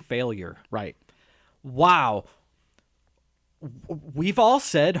fucking failure. right. Wow. We've all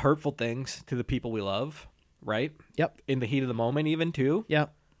said hurtful things to the people we love, right? Yep. In the heat of the moment, even too.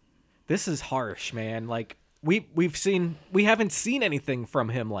 Yep. This is harsh, man. Like we haven't seen anything from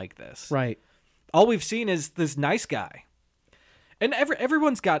him like this. Right. All we've seen is this nice guy. And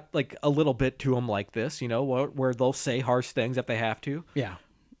everyone's got like a little bit to him like this, you know, where they'll say harsh things if they have to. Yeah.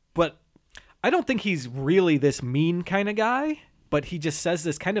 But I don't think he's really this mean kind of guy, but he just says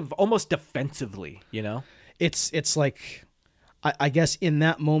this kind of almost defensively, you know? It's like, I guess in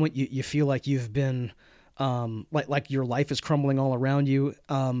that moment you feel like you've been, like your life is crumbling all around you.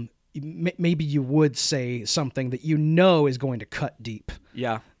 Maybe you would say something that you know is going to cut deep.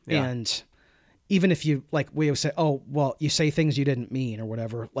 Yeah. And even if you, like, we would say, oh, well, you say things you didn't mean or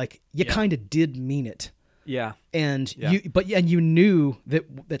whatever, like you kind of did mean it. Yeah. And you knew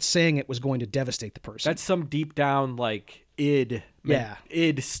that saying it was going to devastate the person. That's some deep down like id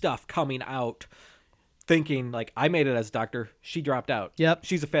stuff coming out, thinking like, I made it as a doctor, she dropped out. Yep.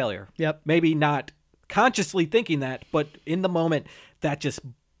 She's a failure. Yep. Maybe not consciously thinking that, but in the moment that just,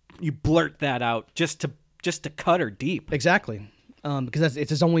 you blurt that out just to cut her deep. Exactly. Because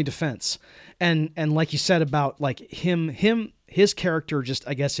it's his only defense. And like you said about like his character, just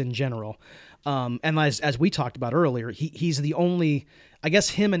I guess in general, and as we talked about earlier, he's the only, I guess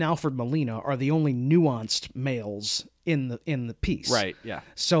him and Alfred Molina are the only nuanced males in the piece. Right. Yeah.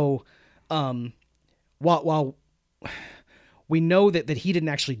 So, while we know that he didn't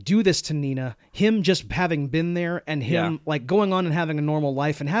actually do this to Nina, him just having been there and him like going on and having a normal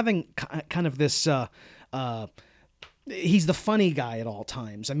life and having kind of this, he's the funny guy at all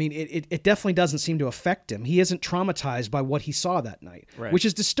times. I mean, it definitely doesn't seem to affect him. He isn't traumatized by what he saw that night, right. which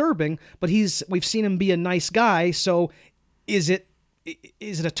is disturbing, but we've seen him be a nice guy. So is it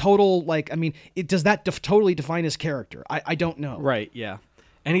a total, like, I mean, does that totally define his character? I don't know. Right. Yeah.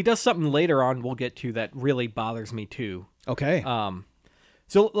 And he does something later on we'll get to that really bothers me too. Okay.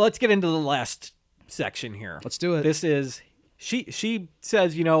 So let's get into the last section here. Let's do it. This is, she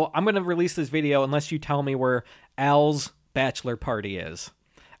says, you know, I'm going to release this video unless you tell me where Al's bachelor party is.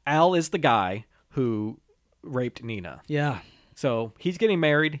 Al is the guy who raped Nina. Yeah. So he's getting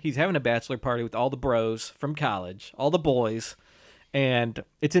married. He's having a bachelor party with all the bros from college, all the boys. And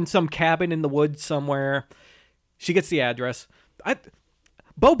it's in some cabin in the woods somewhere. She gets the address.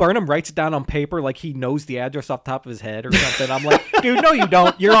 Bo Burnham writes it down on paper like he knows the address off the top of his head or something. I'm like, dude, no, you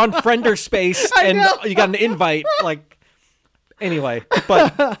don't. You're on Friender Space and you got an invite. Like, anyway,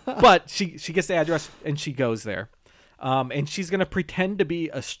 but she gets the address and she goes there. And she's going to pretend to be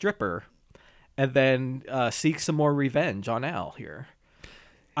a stripper and then seek some more revenge on Al here.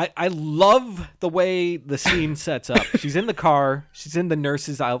 I love the way the scene sets up. She's in the car. She's in the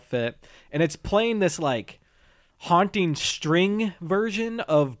nurse's outfit. And it's playing this, like, haunting string version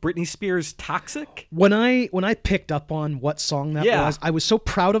of Britney Spears' Toxic. When I picked up on what song that was, I was so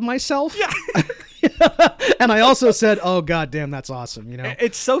proud of myself. Yeah. And I also said, oh, God damn, that's awesome. You know,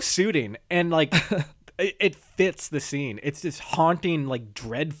 it's so suiting. And, like, it fits the scene. It's this haunting, like,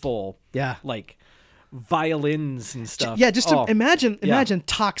 dreadful, like, violins and stuff. Yeah, just to imagine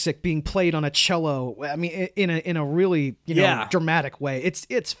Toxic being played on a cello. I mean, in a really dramatic way.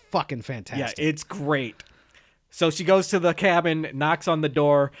 It's fucking fantastic. Yeah, it's great. So she goes to the cabin, knocks on the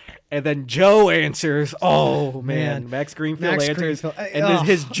door, and then Joe answers. Oh man, Max Greenfield answers, and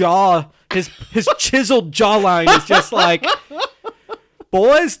his jaw, his chiseled jawline is just like,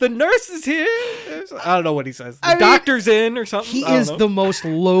 boys, the nurse is here. I don't know what he says. The doctor's in or something. He is the most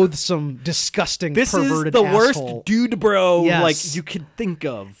loathsome, disgusting, perverted asshole. This is the worst dude bro like you could think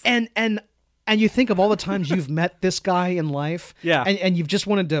of. And you think of all the times you've met this guy in life. Yeah. And you've just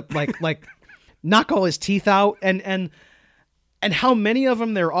wanted to like knock all his teeth out and how many of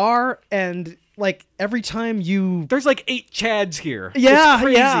them there are, and like every time there's like 8 Chads here. Yeah, it's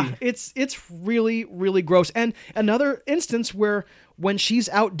crazy. yeah. It's really, really gross. And another instance where when she's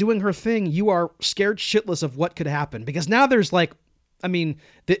out doing her thing, you are scared shitless of what could happen, because now there's like, I mean,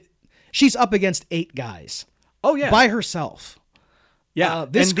 she's up against 8 guys. Oh yeah, by herself. Yeah,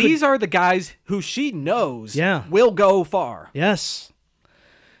 these are the guys who she knows will go far. Yes.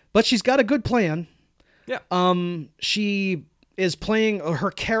 But she's got a good plan. Yeah. She is playing, her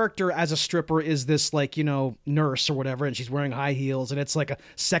character as a stripper is this, like, you know, nurse or whatever, and she's wearing high heels, and it's like a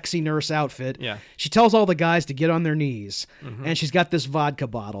sexy nurse outfit. Yeah. She tells all the guys to get on their knees, and she's got this vodka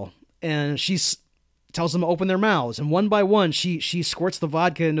bottle, and she's tells them to open their mouths, and one by one, she squirts the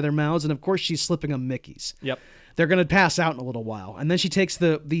vodka into their mouths, and of course she's slipping them Mickeys. Yep. They're going to pass out in a little while. And then she takes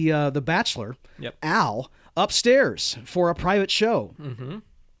the bachelor, Yep. Al, upstairs for a private show. Mm-hmm.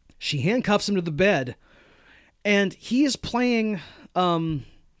 She handcuffs him to the bed, and he is playing.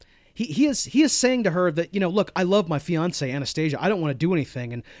 He is saying to her that, look, I love my fiance Anastasia. I don't want to do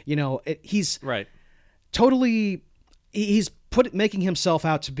anything, and he's Right. totally. He's making himself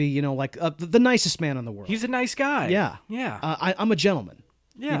out to be, like the nicest man in the world. He's a nice guy. Yeah, Yeah. I'm a gentleman.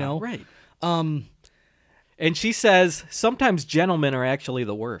 Yeah. Right. And she says sometimes gentlemen are actually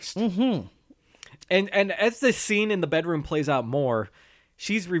the worst. Mm-hmm. And as this scene in the bedroom plays out more,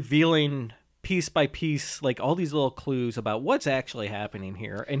 she's revealing piece by piece, like all these little clues about what's actually happening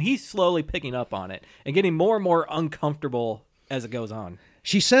here. And he's slowly picking up on it and getting more and more uncomfortable as it goes on.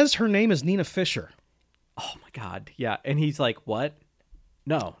 She says her name is Nina Fisher. Oh my God. Yeah. And he's like, what?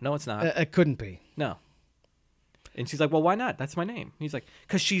 No, it's not. It couldn't be. No. And she's like, well, why not? That's my name. He's like,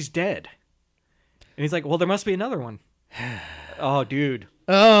 because she's dead. And he's like, well, there must be another one. Oh, dude.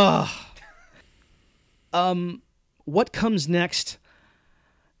 What comes next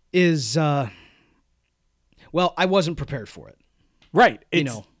is, well, I wasn't prepared for it. Right.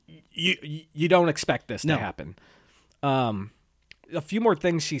 You don't expect this No. to happen. A few more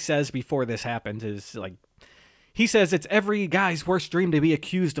things she says before this happens is like, he says it's every guy's worst dream to be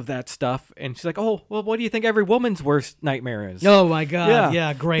accused of that stuff. And she's like, oh, well, what do you think every woman's worst nightmare is? Oh my God.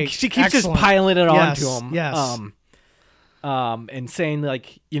 Yeah, great. She keeps Excellent. just piling it Yes, onto him. yes. And saying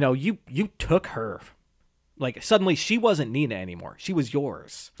like, you took her. Like suddenly she wasn't Nina anymore. She was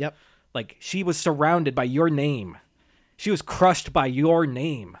yours. Yep. Like she was surrounded by your name. She was crushed by your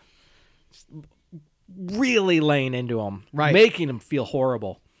name. Really laying into him. Right. Making him feel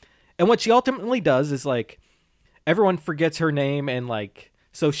horrible. And what she ultimately does is like, everyone forgets her name, and like,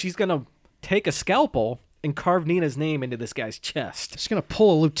 so she's gonna take a scalpel and carve Nina's name into this guy's chest. Just going to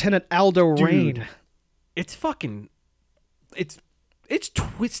pull a Lieutenant Aldo Dude, Rain. It's fucking, it's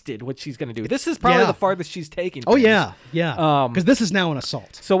twisted what she's gonna do. This is probably the farthest she's taken. Oh, things. yeah. Because this is now an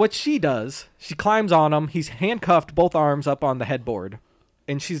assault. So what she does, she climbs on him. He's handcuffed, both arms up on the headboard,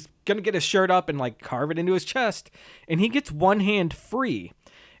 and she's gonna get his shirt up and like carve it into his chest. And he gets one hand free,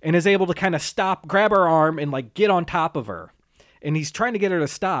 and is able to kind of grab her arm and like get on top of her. And he's trying to get her to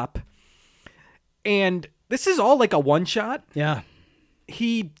stop. And this is all like a one shot. Yeah.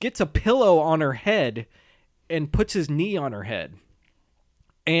 He gets a pillow on her head and puts his knee on her head.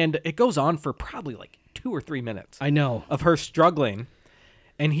 And it goes on for probably like 2 or 3 minutes. I know. Of her struggling.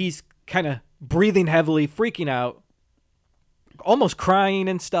 And he's kind of breathing heavily, freaking out, almost crying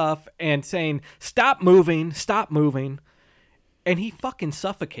and stuff, and saying, stop moving. And he fucking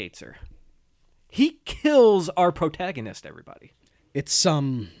suffocates her. He kills our protagonist, everybody. It's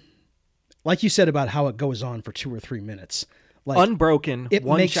like you said about how it goes on for 2 or 3 minutes. Like Unbroken, it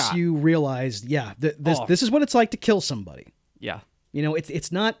one makes shot. you realize, this is what it's like to kill somebody. Yeah.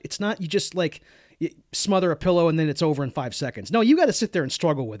 It's not you just like smother a pillow and then it's over in 5 seconds. No, you got to sit there and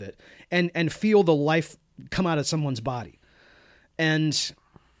struggle with it and feel the life come out of someone's body. And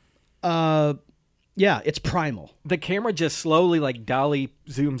yeah, it's primal. The camera just slowly, like, dolly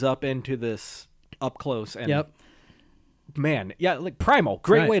zooms up into this up close. And Yep. Man, yeah, like primal.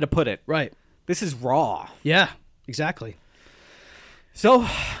 Great Right. way to put it. Right. This is raw. Yeah, exactly. So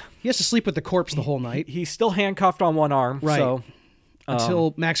He has to sleep with the corpse the whole night. he's still handcuffed on one arm. Right. So,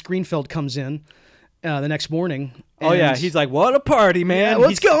 Until Max Greenfield comes in the next morning. oh yeah, and- he's like, "What a party, man! Yeah,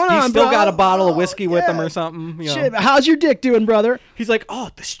 what's going on, He's still bro? got a bottle of Oh, whiskey with him yeah. or something." You know. Shit, how's your dick doing, brother? He's like, "Oh,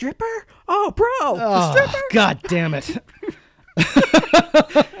 the stripper? Oh, bro, the Oh, stripper!" God damn it.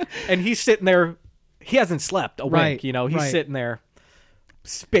 And he's sitting there. He hasn't slept a wink. Right, You know, he's right. sitting there,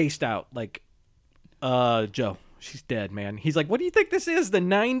 spaced out. Like, Joe, she's dead, man. He's like, "What do you think this is? The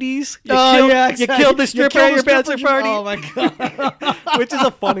 '90s? You Exactly. You killed the stripper at your bachelor party." Oh, my God. Which is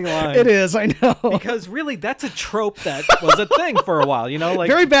a funny line. It is, I know. Because really, that's a trope that was a thing for a while. You know, like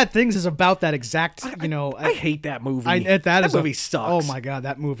Very Bad Things is about that exact, I hate that movie. that movie sucks. Oh, my God,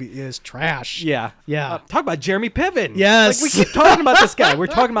 that movie is trash. Yeah. Yeah. Talk about Jeremy Piven. Yes. Like, we keep talking about this guy. We're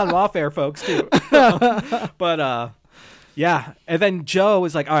talking about him off air, folks, too. But, yeah. And then Joe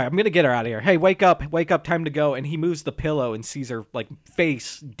is like, all right, I'm going to get her out of here. Hey, wake up, time to go. And he moves the pillow and sees her, like,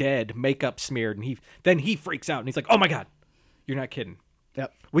 face dead, makeup smeared. And then he freaks out and he's like, oh, my God, you're not kidding.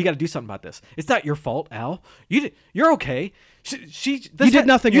 Yep. We got to do something about this. It's not your fault, Al. You're okay. You did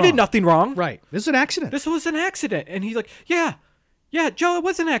nothing You wrong. did nothing wrong. Right. This is an accident. This was an accident. And he's like, yeah, Joe, it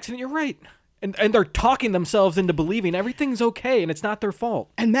was an accident. You're right. And they're talking themselves into believing everything's okay and it's not their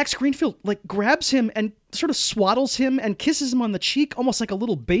fault. And Max Greenfield, like, grabs him and sort of swaddles him and kisses him on the cheek almost like a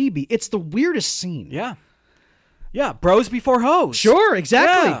little baby. It's the weirdest scene. Yeah. Yeah, bros before hoes. Sure,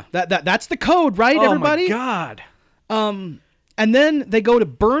 exactly. Yeah. That's the code, right, Oh everybody? my God. And then they go to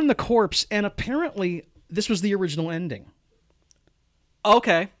burn the corpse, and apparently this was the original ending.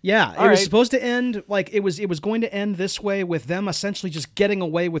 Okay. Yeah, All it was right. supposed to end like it was going to end this way with them essentially just getting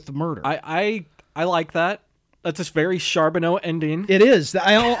away with the murder. I like that. That's a very Charbonneau ending. It is.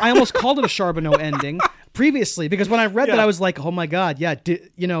 I almost called it a Charbonneau ending previously because when I read that Yeah. I was like, "Oh my God, yeah,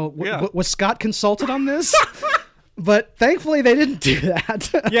 Yeah. was Scott consulted on this?" But thankfully they didn't do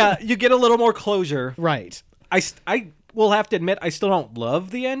that. Yeah, you get a little more closure. Right. I will have to admit, I still don't love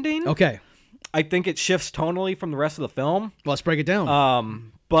the ending. Okay. I think it shifts tonally from the rest of the film. Well, let's break it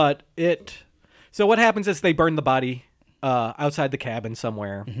down. But it. So what happens is they burn the body outside the cabin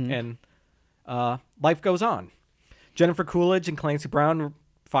somewhere, and life goes on. Jennifer Coolidge and Clancy Brown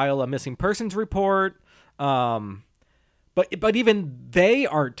file a missing persons report, but even they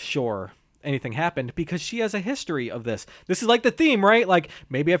aren't sure anything happened because she has a history of this. This is like the theme, right? Like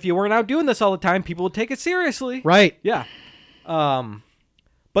maybe if you weren't out doing this all the time, people would take it seriously. Right. Yeah.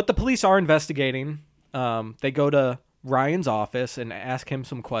 But the police are investigating. They go to Ryan's office and ask him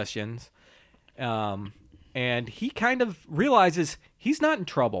some questions. And he kind of realizes he's not in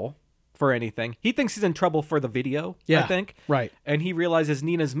trouble for anything. He thinks he's in trouble for the video, Yeah, I think. right. And he realizes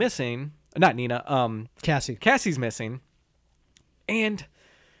Nina's missing. Not Nina, Cassie. Cassie's missing. And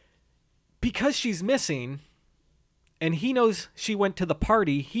because she's missing, and he knows she went to the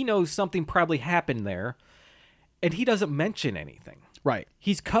party, he knows something probably happened there, and he doesn't mention anything. Right.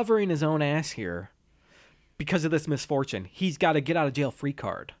 He's covering his own ass here because of this misfortune. He's got a get out of jail free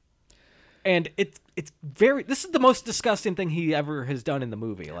card. And it's very, this is the most disgusting thing he ever has done in the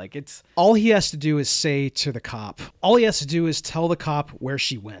movie. Like it's All he has to do is say to the cop. All he has to do is tell the cop where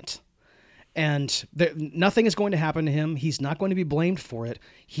she went. And nothing is going to happen to him. He's not going to be blamed for it.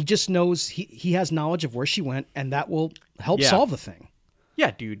 He just knows he has knowledge of where she went, and that will help Yeah. solve the thing.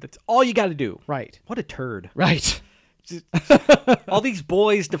 yeah, dude, that's all you got to do. Right. What a turd. Right. All these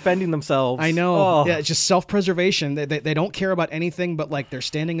boys defending themselves. I know. Oh. Yeah, it's just self-preservation. They don't care about anything but like they're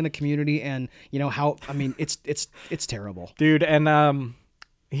standing in the community and how I mean it's terrible. Dude, and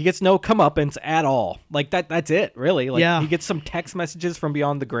he gets no comeuppance at all. Like that's it, really. Like Yeah. he gets some text messages from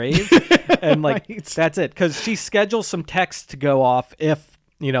beyond the grave, and like Right. that's it. Because she schedules some texts to go off if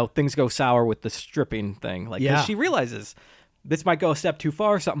things go sour with the stripping thing. Like 'cause Yeah. she realizes this might go a step too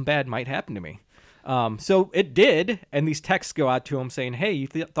far. Something bad might happen to me. So it did, and these texts go out to him saying, "Hey, you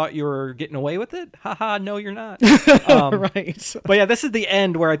thought you were getting away with it? Haha, no, you're not." Right. But yeah, this is the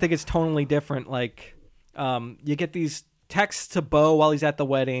end where I think it's totally different. Like, you get these texts to Bo while he's at the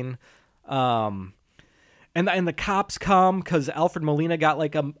wedding, and the cops come because Alfred Molina got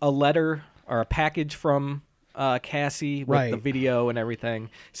like a letter or a package from Cassie with Right. the video and everything,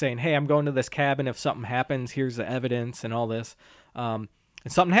 saying, "Hey, I'm going to this cabin. If something happens, here's the evidence and all this." And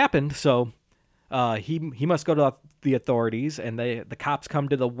something happened, so he must go to the authorities, and the cops come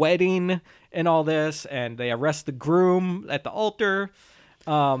to the wedding and all this, and they arrest the groom at the altar.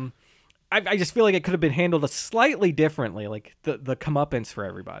 I just feel like it could have been handled slightly differently, like the comeuppance for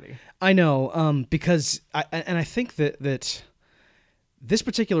everybody. I know, because I think that this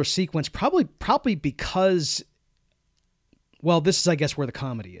particular sequence probably because, well, this is I guess where the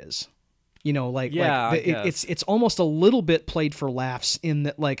comedy is, like Yeah, I guess. it's almost a little bit played for laughs in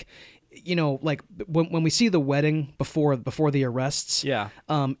that like when we see the wedding before the arrests, Yeah.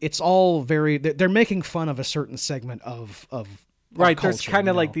 it's all very they're making fun of a certain segment of Right, culture, there's kind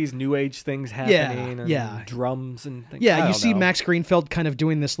of like these new age things happening, and yeah. drums and things. I Yeah, you don't see know. Max Greenfield kind of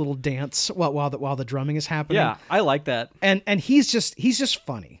doing this little dance while the drumming is happening. Yeah, I like that. and he's just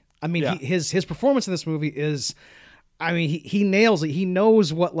funny. I mean, Yeah. his performance in this movie is, I mean, he nails it. He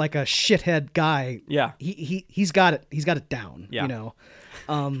knows what like a shithead guy. Yeah. He's got it. He's got it down. Yeah.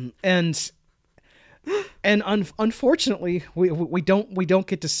 And unfortunately, we don't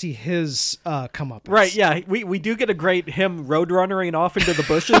get to see his come up. Right, yeah, we do get a great him roadrunnering off into the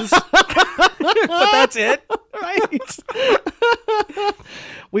bushes, but that's it. Right.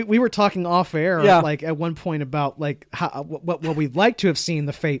 we were talking off air, Yeah. like at one point about like how what we'd like to have seen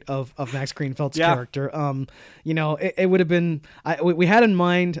the fate of Max Greenfeld's Yeah. character. It would have been we had in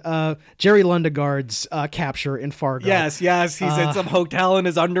mind Jerry Lundegaard's capture in Fargo. Yes, he's in some hotel in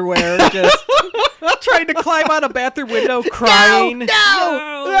his underwear, just trying to climb out a bathroom window, crying. No!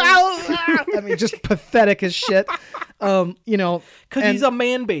 I mean, just pathetic as shit. Because and- he's a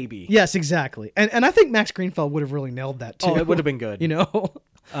man baby. Yes, exactly. And I think Max Greenfeld would have really nailed that too. Oh, it would have been good.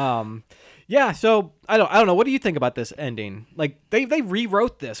 Yeah, so I don't know. What do you think about this ending? Like they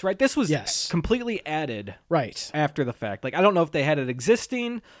rewrote this, right? This was Yes. completely added Right. after the fact. Like I don't know if they had it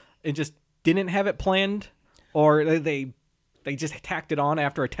existing and just didn't have it planned, or they just tacked it on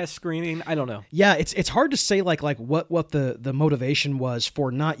after a test screening. I don't know. Yeah, it's hard to say like what the motivation was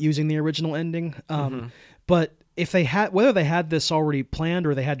for not using the original ending. But if they had, whether they had this already planned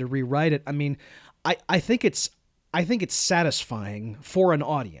or they had to rewrite it, I mean, I think it's satisfying for an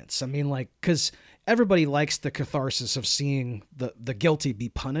audience. I mean, like, because everybody likes the catharsis of seeing the guilty be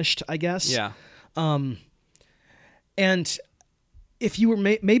punished, I guess. Yeah. And if you were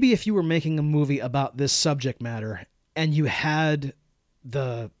maybe if you were making a movie about this subject matter and you had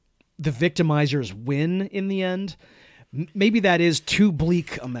the victimizers win in the end, maybe that is too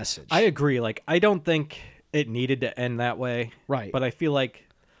bleak a message. I agree. Like, I don't think it needed to end that way. Right. But I feel like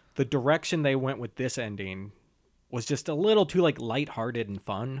the direction they went with this ending was just a little too like lighthearted and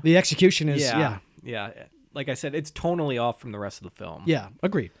fun. The execution is Yeah. Like I said, it's tonally off from the rest of the film. Yeah,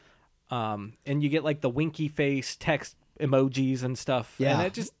 agreed. And you get like the winky face text emojis and stuff. Yeah.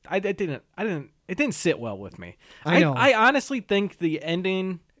 And it didn't sit well with me. I know. I honestly think the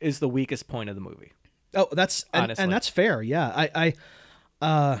ending is the weakest point of the movie. Oh, that's and that's fair. Yeah,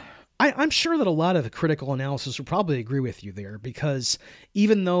 I'm sure that a lot of the critical analysis would probably agree with you there, because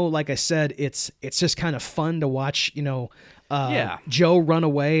even though, like I said, it's just kind of fun to watch, Joe run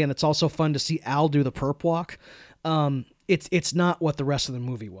away, and it's also fun to see Al do the perp walk. It's not what the rest of the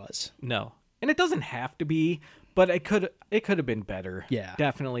movie was. No, and it doesn't have to be, but it could have been better. Yeah,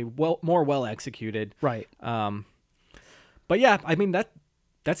 definitely more well executed. Right. But yeah, I mean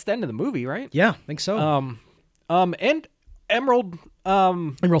that's the end of the movie, right? Yeah, I think so. And Emerald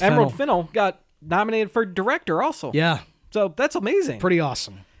Fennell got nominated for director also. Yeah. So that's amazing. Pretty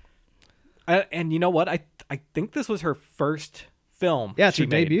awesome. And you know what? I think this was her first film. Yeah, it's her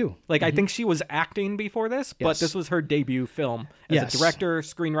debut. Like, I think she was acting before this, but this was her debut film as a director,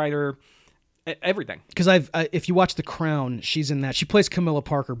 screenwriter, everything. Because if you watch The Crown, she's in that. She plays Camilla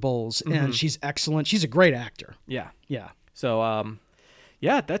Parker Bowles, and she's excellent. She's a great actor. Yeah. Yeah. So,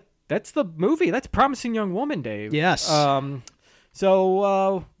 that's the movie. That's Promising Young Woman, Dave. Yes.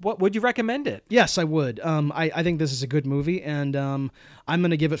 So, what would you recommend it? Yes, I would. I think this is a good movie, and I'm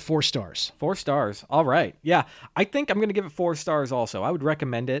going to give it 4 stars. 4 stars. All right. Yeah, I think I'm going to give it 4 stars also. I would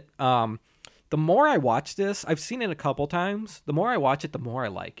recommend it. The more I watch this, I've seen it a couple times. The more I watch it, the more I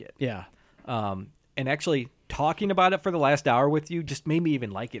like it. Yeah. And actually talking about it for the last hour with you just made me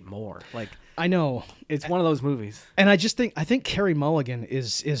even like it more. Like, I know. It's one of those movies. And I think Carey Mulligan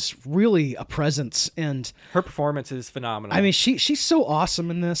is really a presence, and her performance is phenomenal. I mean, she's so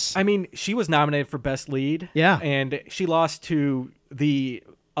awesome in this. I mean, she was nominated for Best Lead. Yeah. And she lost to the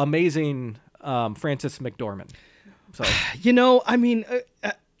amazing Frances McDormand. So, I mean,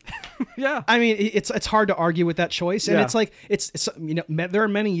 yeah. I mean, it's hard to argue with that choice, and it's like it's there are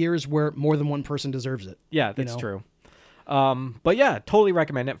many years where more than one person deserves it. Yeah, that's true. But yeah, totally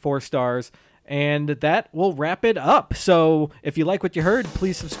recommend it. 4 stars. And that will wrap it up. So if you like what you heard,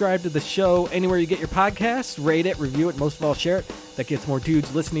 please subscribe to the show anywhere you get your podcasts. Rate it, review it, most of all, share it. That gets more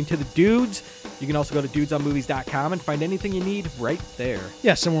dudes listening to the dudes. You can also go to dudesonmovies.com and find anything you need right there.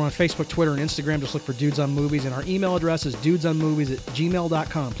 Yes, and we're on Facebook, Twitter, and Instagram. Just look for Dudes on Movies, and our email address is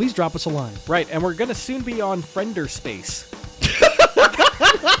dudesonmovies@gmail.com. Please drop us a line. Right, and we're going to soon be on Friender Space.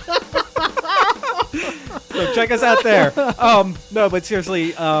 So check us out there. No, but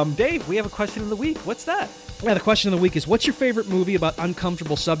seriously, Dave, we have a question of the week. What's that? Yeah, the question of the week is, what's your favorite movie about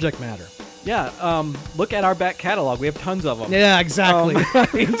uncomfortable subject matter? Yeah, look at our back catalog. We have tons of them. Yeah, exactly.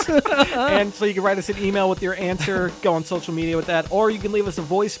 And so you can write us an email with your answer, go on social media with that, or you can leave us a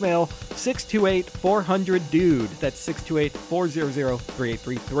voicemail, 628-400-DUDE. That's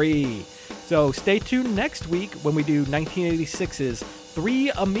 628-400-3833. So stay tuned next week when we do 1986's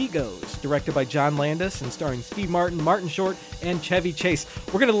Three Amigos, directed by John Landis and starring Steve Martin, Martin Short, and Chevy Chase.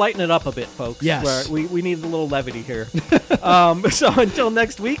 We're going to lighten it up a bit, folks. Yes. We need a little levity here. So until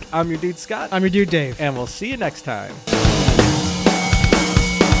next week, I'm your dude Scott. I'm your dude Dave. And we'll see you next time.